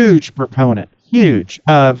huge proponent,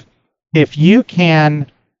 of if you can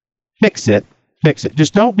fix it.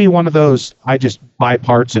 Just don't be one of those, I just buy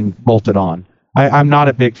parts and bolt it on. I'm not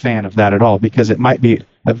a big fan of that at all because it might be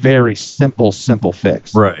a very simple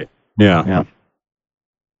fix. Right. Yeah.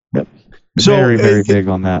 Yep. So very, very big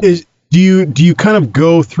on that. Do you kind of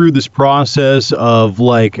go through this process of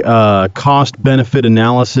like cost benefit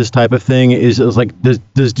analysis type of thing? Is like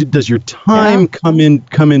does your time come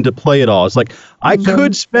into play at all? It's like I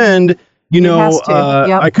could spend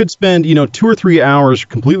I could spend 2 or 3 hours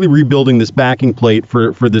completely rebuilding this backing plate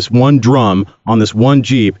for this one drum on this one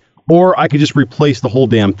Jeep, or I could just replace the whole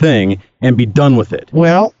damn thing and be done with it.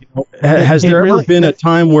 Well, has there ever been a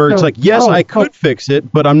time where it's like, yes, I could fix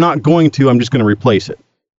it, but I'm not going to. I'm just going to replace it.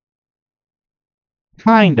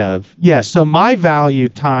 Kind of, yes. So my value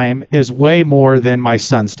time is way more than my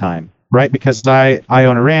son's time, right? Because I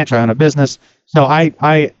own a ranch, I own a business, so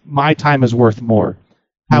my time is worth more.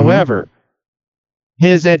 Mm-hmm. However,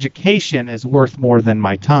 his education is worth more than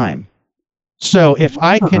my time. So if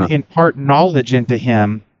I can impart knowledge into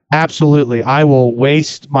him, absolutely, I will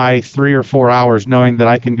waste my 3 or 4 hours knowing that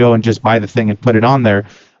I can go and just buy the thing and put it on there.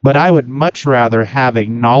 But I would much rather have a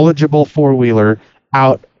knowledgeable four-wheeler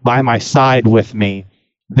out by my side with me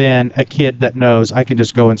than a kid that knows I can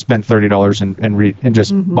just go and spend $30 and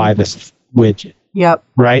just buy this widget. Yep.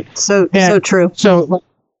 Right? So true. So,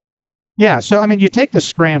 yeah. So, I mean, you take the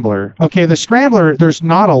Scrambler. Okay, the Scrambler, there's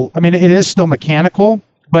not it is still mechanical,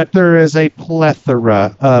 but there is a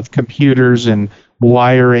plethora of computers and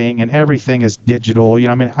wiring, and everything is digital.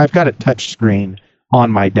 I've got a touch screen on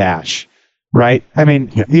my dash, right? I mean,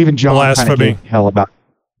 even John kind of gave hell about it.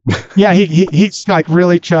 Yeah, he's like,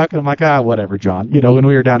 really, Chuck? And I'm like, whatever, John. When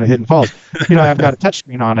we were down at Hidden Falls, I've got a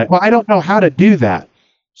touchscreen on it. Well, I don't know how to do that.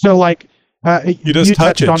 So, like, you just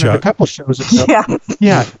touch it, on Chuck. It a couple shows ago.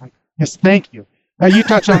 Yeah. Yes, thank you. You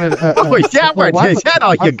touched on it. Is that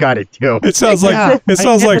all you got to do? It sounds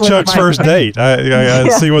like Chuck's first date. I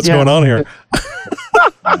see what's going on here.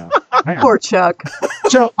 Poor Chuck.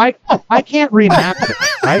 So I can't remap it,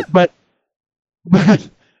 right? But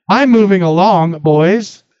I'm moving along,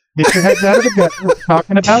 boys. Get your heads out of the gut. We're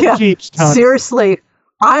talking about Jeeps, Tony. Seriously.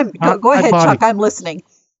 Go ahead, Chuck. I'm listening.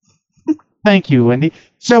 Thank you, Wendy.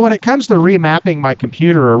 So when it comes to remapping my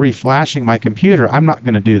computer or reflashing my computer, I'm not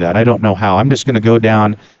going to do that. I don't know how. I'm just going to go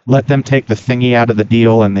down, let them take the thingy out of the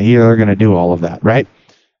deal, and they're going to do all of that, right?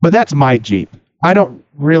 But that's my Jeep. I don't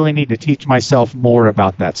really need to teach myself more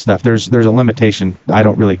about that stuff. There's a limitation. I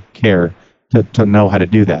don't really care to know how to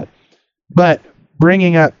do that. But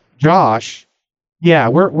bringing up Josh, we've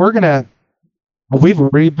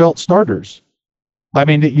rebuilt starters. I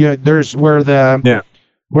mean, there's where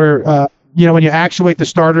when you actuate the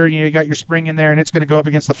starter, you got your spring in there and it's going to go up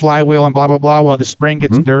against the flywheel and blah, blah, blah. Well, the spring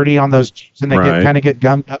gets dirty on those Jeeps and they get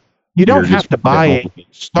gummed up. You don't have to buy a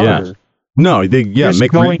starter. Yeah. No,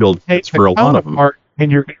 make rebuild kits for a lot of them.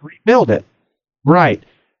 And you're going to rebuild it. Right.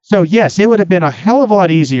 So, yes, it would have been a hell of a lot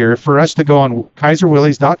easier for us to go on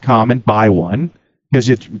KaiserWillies.com and buy one, because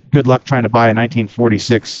it's good luck trying to buy a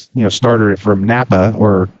 1946 starter from Napa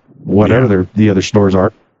or whatever the other stores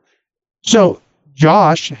are. So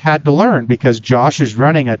Josh had to learn, because Josh is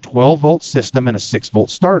running a 12-volt system and a 6-volt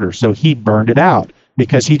starter. So he burned it out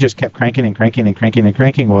because he just kept cranking and cranking and cranking and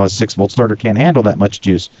cranking. Well, a 6-volt starter can't handle that much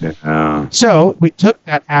juice. So we took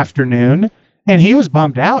that afternoon, and he was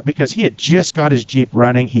bummed out because he had just got his Jeep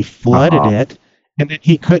running. He flooded it, and then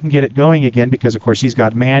he couldn't get it going again because, of course, he's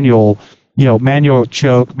got manual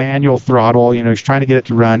choke, manual throttle. He's trying to get it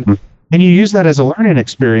to run. And you use that as a learning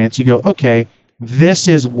experience. You go, okay, this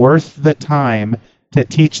is worth the time to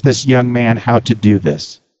teach this young man how to do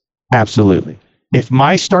this. Absolutely. If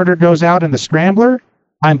my starter goes out in the Scrambler,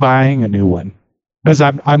 I'm buying a new one, because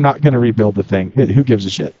I'm not going to rebuild the thing. Who gives a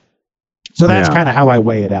shit? So that's kind of how I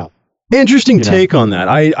weigh it out. Interesting take on that.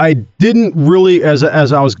 I didn't really, as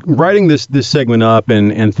I was writing this segment up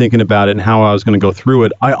and thinking about it and how I was going to go through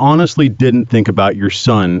it, I honestly didn't think about your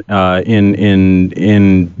son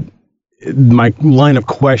in my line of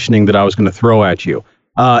questioning that I was going to throw at you.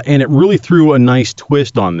 And it really threw a nice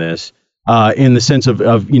twist on this, in the sense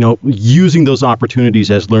of using those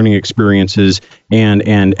opportunities as learning experiences and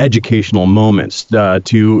educational moments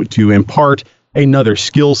to impart another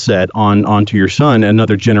skill set onto your son,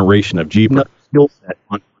 another generation of Jeep skill set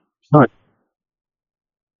onto your son.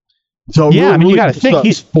 So yeah, I mean, you got to think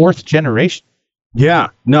he's 4th generation. Yeah,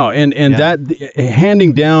 no, and that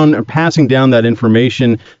handing down or passing down that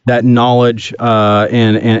information, that knowledge,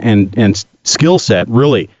 and skill set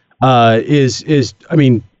really is I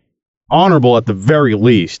mean, honorable at the very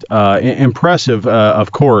least, impressive,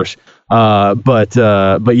 of course, but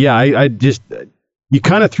yeah, I just, you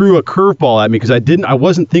kind of threw a curveball at me because I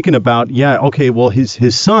wasn't thinking about, okay, well,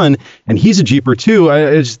 his son, and he's a Jeeper too.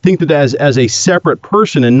 I just think that as a separate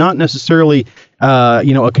person and not necessarily,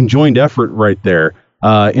 a conjoined effort right there,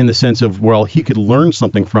 in the sense of, well, he could learn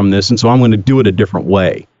something from this, and so I'm going to do it a different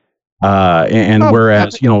way.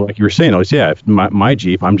 Whereas, like you were saying, if my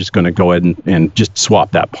Jeep, I'm just going to go ahead and just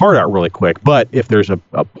swap that part out really quick. But if there's a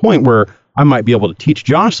point where I might be able to teach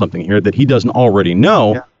Josh something here that he doesn't already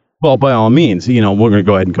know, well, by all means, we're going to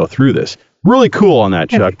go ahead and go through this. Really cool on that,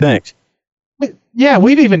 Chuck. Thanks. Yeah,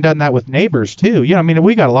 we've even done that with neighbors too. I mean,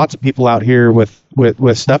 we got lots of people out here with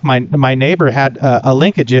stuff. My neighbor had a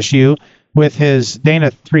linkage issue with his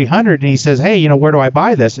Dana 300, and he says, "Hey, where do I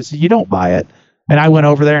buy this?" I said, "You don't buy it." And I went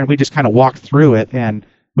over there and we just kind of walked through it, and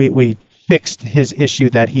we fixed his issue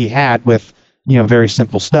that he had with very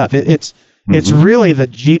simple stuff. It's really the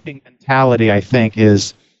Jeeping mentality, I think,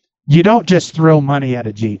 is you don't just throw money at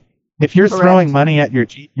a Jeep. If you're throwing money at your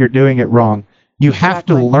Jeep, you're doing it wrong. You have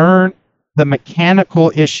to learn the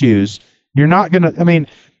mechanical issues. You're not going to, I mean,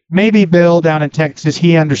 maybe Bill down in Texas,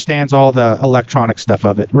 he understands all the electronic stuff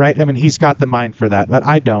of it, right? I mean, he's got the mind for that, but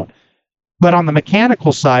I don't. But on the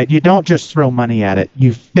mechanical side, you don't just throw money at it.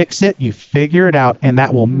 You fix it, you figure it out, and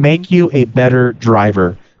that will make you a better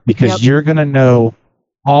driver because you're going to know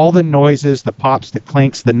all the noises, the pops, the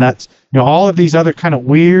clinks, the nuts, all of these other kind of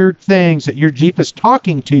weird things that your Jeep is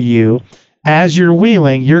talking to you as you're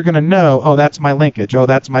wheeling. You're going to know, oh, that's my linkage. Oh,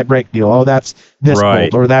 that's my brake deal. Oh, that's this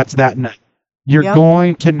bolt, or that's that nut. You're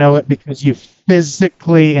going to know it because you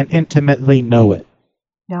physically and intimately know it.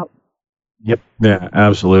 Yep. Yeah,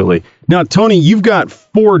 absolutely. Now, Tony, you've got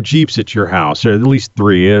 4 Jeeps at your house, or at least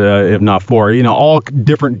 3, if not 4. All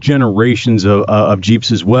different generations of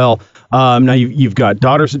Jeeps as well. Now, you've got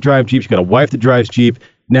daughters that drive Jeeps. You've got a wife that drives Jeep.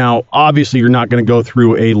 Now, obviously, you're not going to go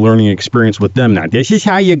through a learning experience with them. Now, this is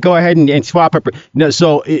how you go ahead and swap up.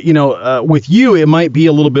 So, with you, it might be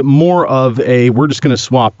a little bit more of a we're just going to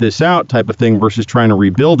swap this out type of thing versus trying to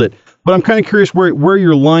rebuild it. But I'm kind of curious where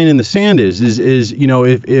your line in the sand is. Is is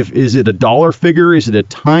it a dollar figure? Is it a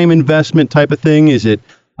time investment type of thing? Is it?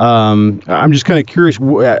 I'm just kind of curious.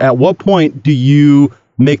 At what point do you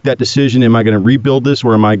make that decision? Am I going to rebuild this,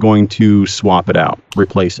 or am I going to swap it out,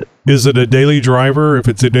 replace it? Is it a daily driver? If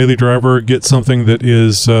it's a daily driver, get something that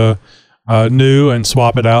is new and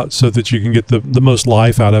swap it out so that you can get the most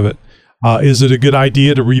life out of it. Is it a good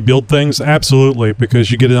idea to rebuild things? Absolutely, because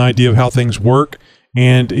you get an idea of how things work.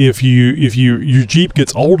 And if your Jeep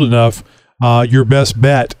gets old enough, your best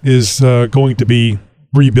bet is going to be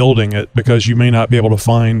rebuilding it because you may not be able to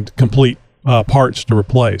find complete parts to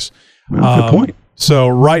replace. Well, good point. So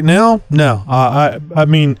right now, no. I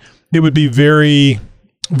mean, it would be very,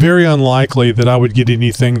 very unlikely that I would get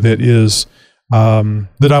anything that is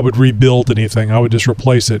that I would rebuild anything. I would just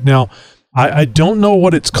replace it. Now, I don't know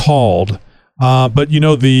what it's called, but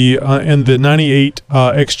the in the 98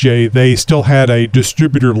 XJ, they still had a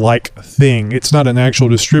distributor-like thing. It's not an actual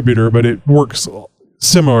distributor, but it works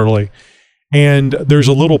similarly. And there's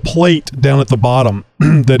a little plate down at the bottom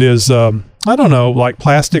that is, I don't know, like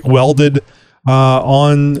plastic welded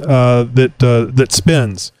on that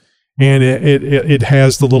spins, and it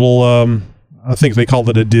has the little I think they call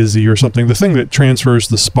it a dizzy or something, the thing that transfers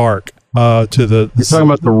the spark to the. You're talking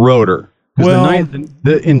about the rotor. Well,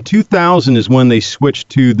 in 2000 is when they switched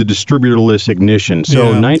to the distributorless ignition.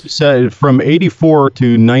 So from 84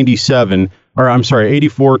 to 97. Or I'm sorry,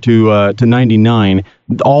 84 to 99,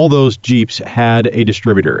 all those Jeeps had a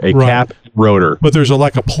distributor, a cap rotor. But there's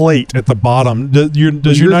like a plate at the bottom.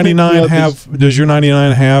 Does your 99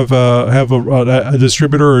 have a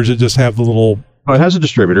distributor, or does it just have the little? Oh, it has a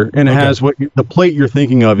distributor, and it has the plate you're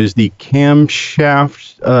thinking of is the camshaft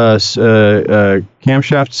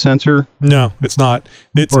sensor. No, it's not.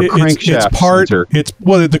 It's crankshaft sensor.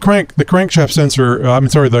 The crankshaft sensor. I'm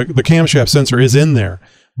sorry, the camshaft sensor is in there.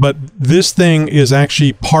 But this thing is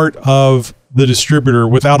actually part of the distributor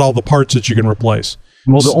without all the parts that you can replace.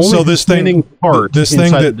 Well, the only spinning part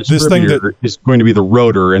inside the distributor is going to be the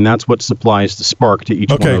rotor, and that's what supplies the spark to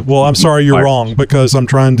each one. Okay, well, I'm sorry, you're wrong, because I'm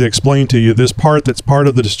trying to explain to you this part that's part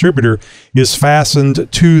of the distributor is fastened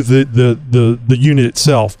to the unit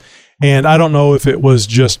itself. And I don't know if it was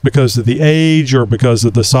just because of the age or because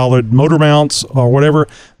of the solid motor mounts or whatever,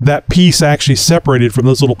 that piece actually separated from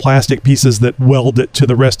those little plastic pieces that weld it to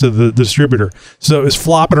the rest of the distributor. So it was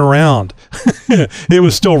flopping around. It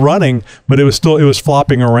was still running, but it was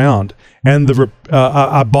flopping around. And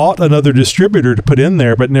I bought another distributor to put in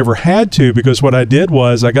there, but never had to, because what I did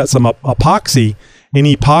was I got some epoxy and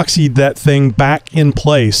epoxied that thing back in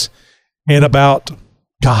place in about,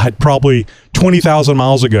 probably 20,000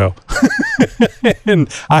 miles ago. And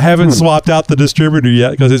I haven't swapped out the distributor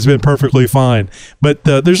yet because it's been perfectly fine. But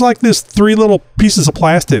there's like this 3 little pieces of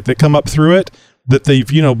plastic that come up through it that they've,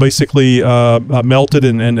 basically melted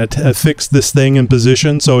and fixed this thing in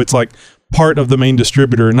position. So it's like part of the main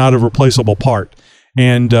distributor, not a replaceable part.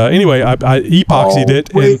 And anyway, I epoxied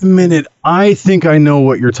it. Wait a minute. I think I know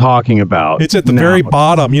what you're talking about. It's at the very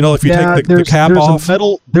bottom. If you take the cap off.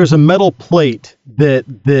 There's a metal plate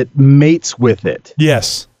that mates with it.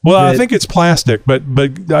 Yes. Well, I think it's plastic, but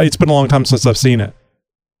it's been a long time since I've seen it.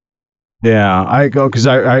 Yeah, because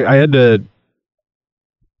I had to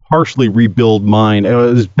partially rebuild mine. It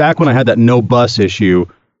was back when I had that no bus issue.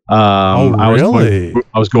 Really?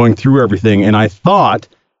 I was going through everything, and I thought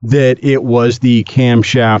that it was the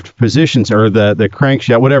camshaft positions or the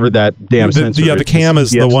crankshaft, whatever that damn sensor. Yeah, the cam is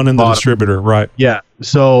the one in the distributor, right? Yeah.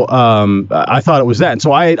 So I thought it was that, and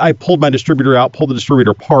so I pulled my distributor out, pulled the distributor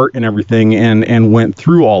apart, and everything, and went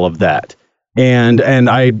through all of that. And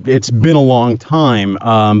it's been a long time,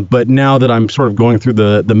 but now that I'm sort of going through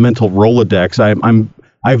the mental Rolodex,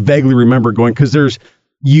 I vaguely remember going, because there's.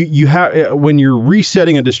 You have, when you're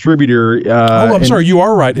resetting a distributor. I'm sorry. You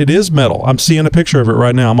are right. It is metal. I'm seeing a picture of it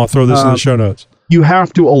right now. I'm gonna throw this in the show notes. You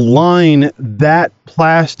have to align that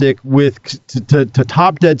plastic with to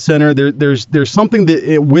top dead center. There's something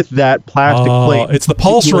that with that plastic plate. It's the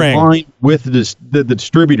pulse ring. Align with the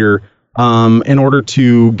distributor. In order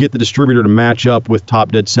to get the distributor to match up with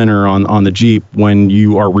top dead center on the Jeep when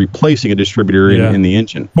you are replacing a distributor in the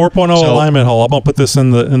engine. 4.0 alignment hole. I'm going to put this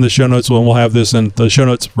in the show notes, and we'll have this in the show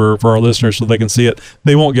notes for our listeners so they can see it.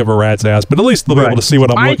 They won't give a rat's ass, but at least they'll be able to see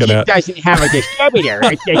what I'm looking at. My Jeep doesn't have a distributor.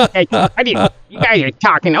 You guys are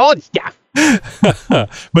talking old stuff.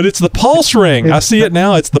 But it's the pulse ring. I see it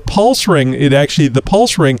now. It's the pulse ring. The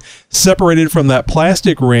pulse ring separated from that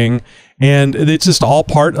plastic ring, and it's just all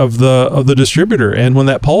part of the distributor. And when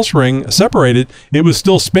that pulse ring separated, it was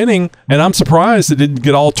still spinning, and I'm surprised it didn't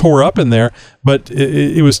get all tore up in there, but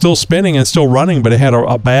it was still spinning and still running, but it had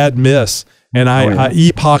a bad miss. And I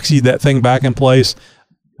epoxied that thing back in place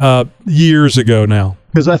years ago now.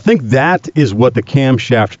 Because I think that is what the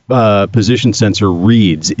camshaft position sensor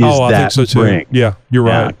reads. I think so too. Ring. Yeah, you're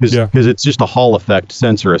right. Because it's just a Hall effect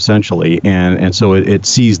sensor essentially, and so it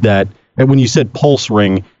sees that. And when you said pulse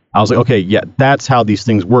ring, I was like, okay, yeah, that's how these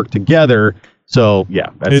things work together. So yeah,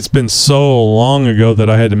 it's been so long ago that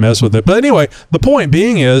I had to mess with it. But anyway, the point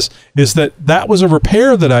being is that was a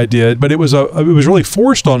repair that I did, but it was really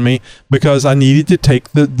forced on me because I needed to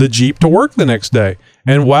take the Jeep to work the next day.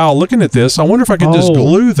 And wow, looking at this, I wonder if I could just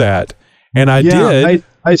glue that. And I did.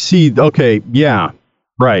 I see. Okay, yeah,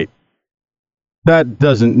 right. That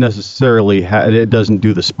doesn't necessarily it doesn't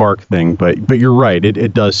do the spark thing, but you're right.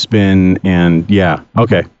 It does spin, and yeah,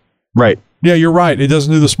 okay, right. Yeah, you're right. It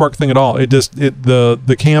doesn't do the spark thing at all.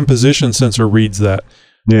 The cam position sensor reads that.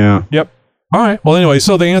 Yeah. Yep. All right. Well, anyway,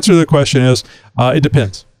 so the answer to the question is it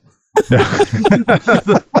depends.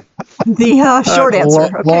 The short answer.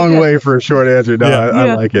 Long way for a short answer. No,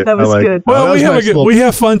 I like it. That was good. Well, we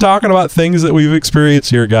have fun talking about things that we've experienced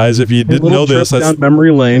here, guys. If you didn't know this, that's down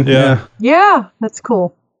memory lane. Yeah, that's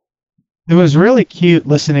cool. It was really cute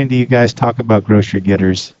listening to you guys talk about grocery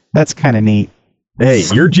getters. That's kind of neat. Hey,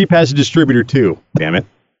 your Jeep has a distributor too. Damn it.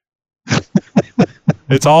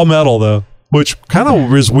 It's all metal though, which kind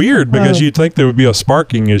of is weird because you'd think there would be a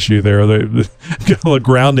sparking issue there, a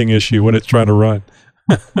grounding issue when it's trying to run.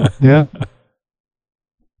 Yeah.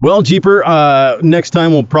 Well, Jeeper, next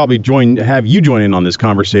time we'll probably have you join in on this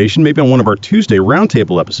conversation, maybe on one of our Tuesday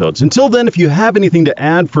roundtable episodes. Until then, if you have anything to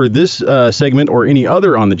add for this segment or any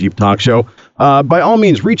other on the Jeep Talk Show, by all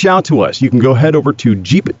means, reach out to us. You can go head over to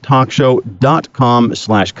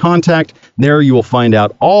jeeptalkshow.com/contact. There you will find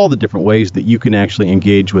out all the different ways that you can actually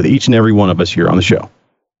engage with each and every one of us here on the show.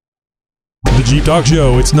 The Jeep Talk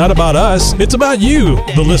Show, it's not about us, it's about you,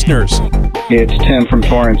 the listeners. It's Tim from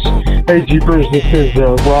Torrance. Hey Jeepers, this is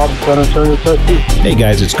Rob, San Antonio, Texas. Hey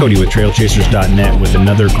guys, it's Cody with TrailChasers.net with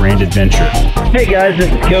another grand adventure. Hey guys,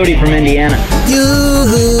 this is Cody from Indiana.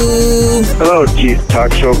 Yoo-hoo! Hello Jeep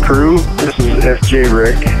Talk Show crew, this is FJ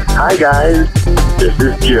Rick. Hi guys, this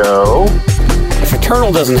is Joe. If a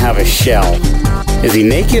turtle doesn't have a shell, is he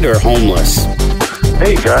naked or homeless?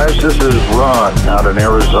 Hey guys, this is Ron out in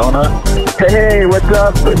Arizona. Hey, what's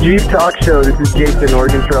up? Jeep Talk Show. This is Jason,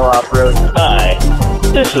 Oregon Trail Off-Road. Hi,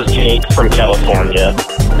 this is Jake from California,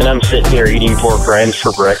 and I'm sitting here eating pork rinds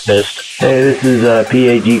for breakfast. Hey, this is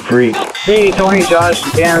PA Jeep Freak. Hey, Tony, Josh,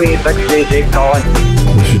 Tammy, Secretary Jake calling.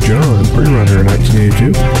 This is John, pre-runner in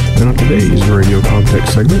 1982, and on today's radio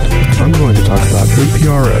context segment, I'm going to talk about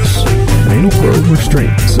APRS, an anal probe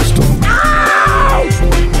restraint system.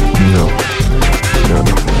 No,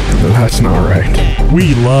 that's not right.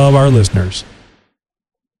 We love our listeners.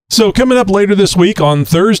 So coming up later this week on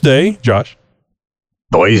Thursday, Josh.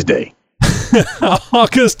 Thursday.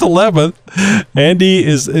 August 11th. Andy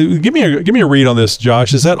is give me a read on this,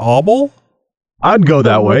 Josh. Is that Auble? I'd go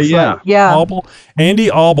that way, yeah. Yeah. Auble. Andy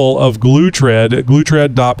Auble of GlueTread at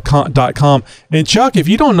gluetread.com. And Chuck, if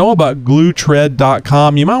you don't know about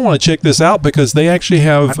gluetread.com, you might want to check this out because they actually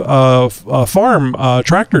have farm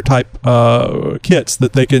tractor type kits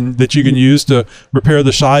that you can use to repair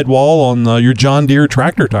the sidewall on your John Deere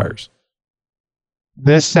tractor tires.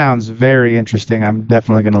 This sounds very interesting. I'm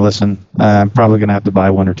definitely going to listen. I'm probably going to have to buy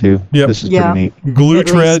one or two. Yep. This is pretty neat.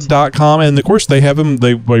 Gluetread.com. And of course, they have them.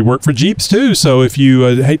 They work for Jeeps too. So if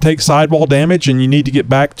you take sidewall damage and you need to get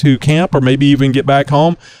back to camp or maybe even get back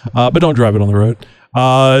home, but don't drive it on the road,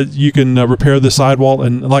 you can repair the sidewall.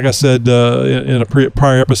 And like I said in a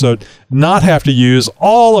prior episode, not have to use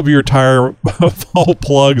all of your tire hole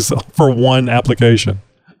plugs for one application.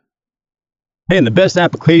 Hey, and the best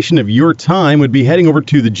application of your time would be heading over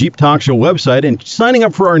to the Jeep Talk Show website and signing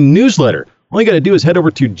up for our newsletter. All you got to do is head over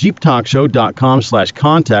to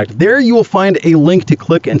jeeptalkshow.com/contact. There you will find a link to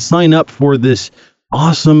click and sign up for this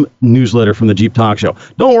awesome newsletter from the Jeep Talk Show.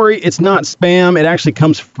 Don't worry, it's not spam. It actually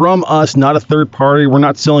comes from us, not a third party. We're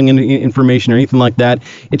not selling any information or anything like that.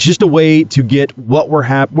 It's just a way to get what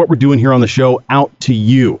we're doing here on the show out to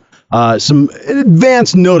you. Some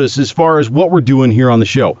advance notice as far as what we're doing here on the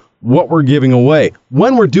show. What we're giving away,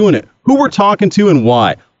 when we're doing it, who we're talking to and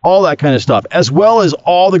why, all that kind of stuff, as well as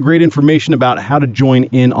all the great information about how to join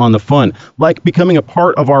in on the fun, like becoming a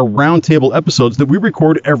part of our roundtable episodes that we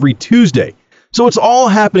record every Tuesday. So it's all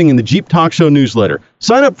happening in the Jeep Talk Show newsletter.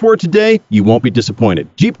 Sign up for it today. You won't be disappointed.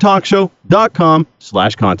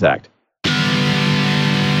 jeeptalkshow.com/contact.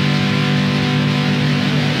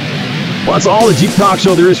 Well, that's all the Jeep Talk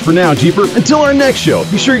Show there is for now, Jeeper. Until our next show,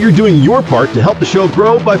 be sure you're doing your part to help the show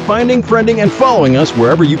grow by finding, friending, and following us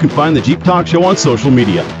wherever you can find the Jeep Talk Show on social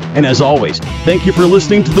media. And as always, thank you for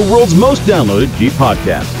listening to the world's most downloaded Jeep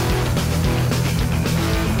podcast.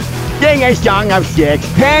 Sing a song of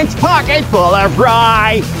sixpence, pocket full of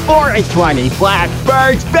rye, or a 20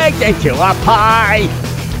 blackbirds baked into a pie.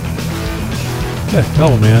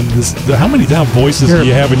 Hell, man, how many damn voices do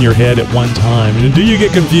you have in your head at one time? And do you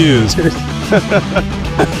get confused?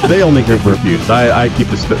 They only get confused. I keep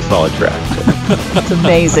a solid track. So. It's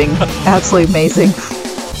amazing. Absolutely amazing.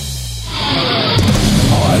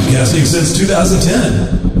 Podcasting since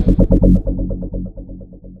 2010.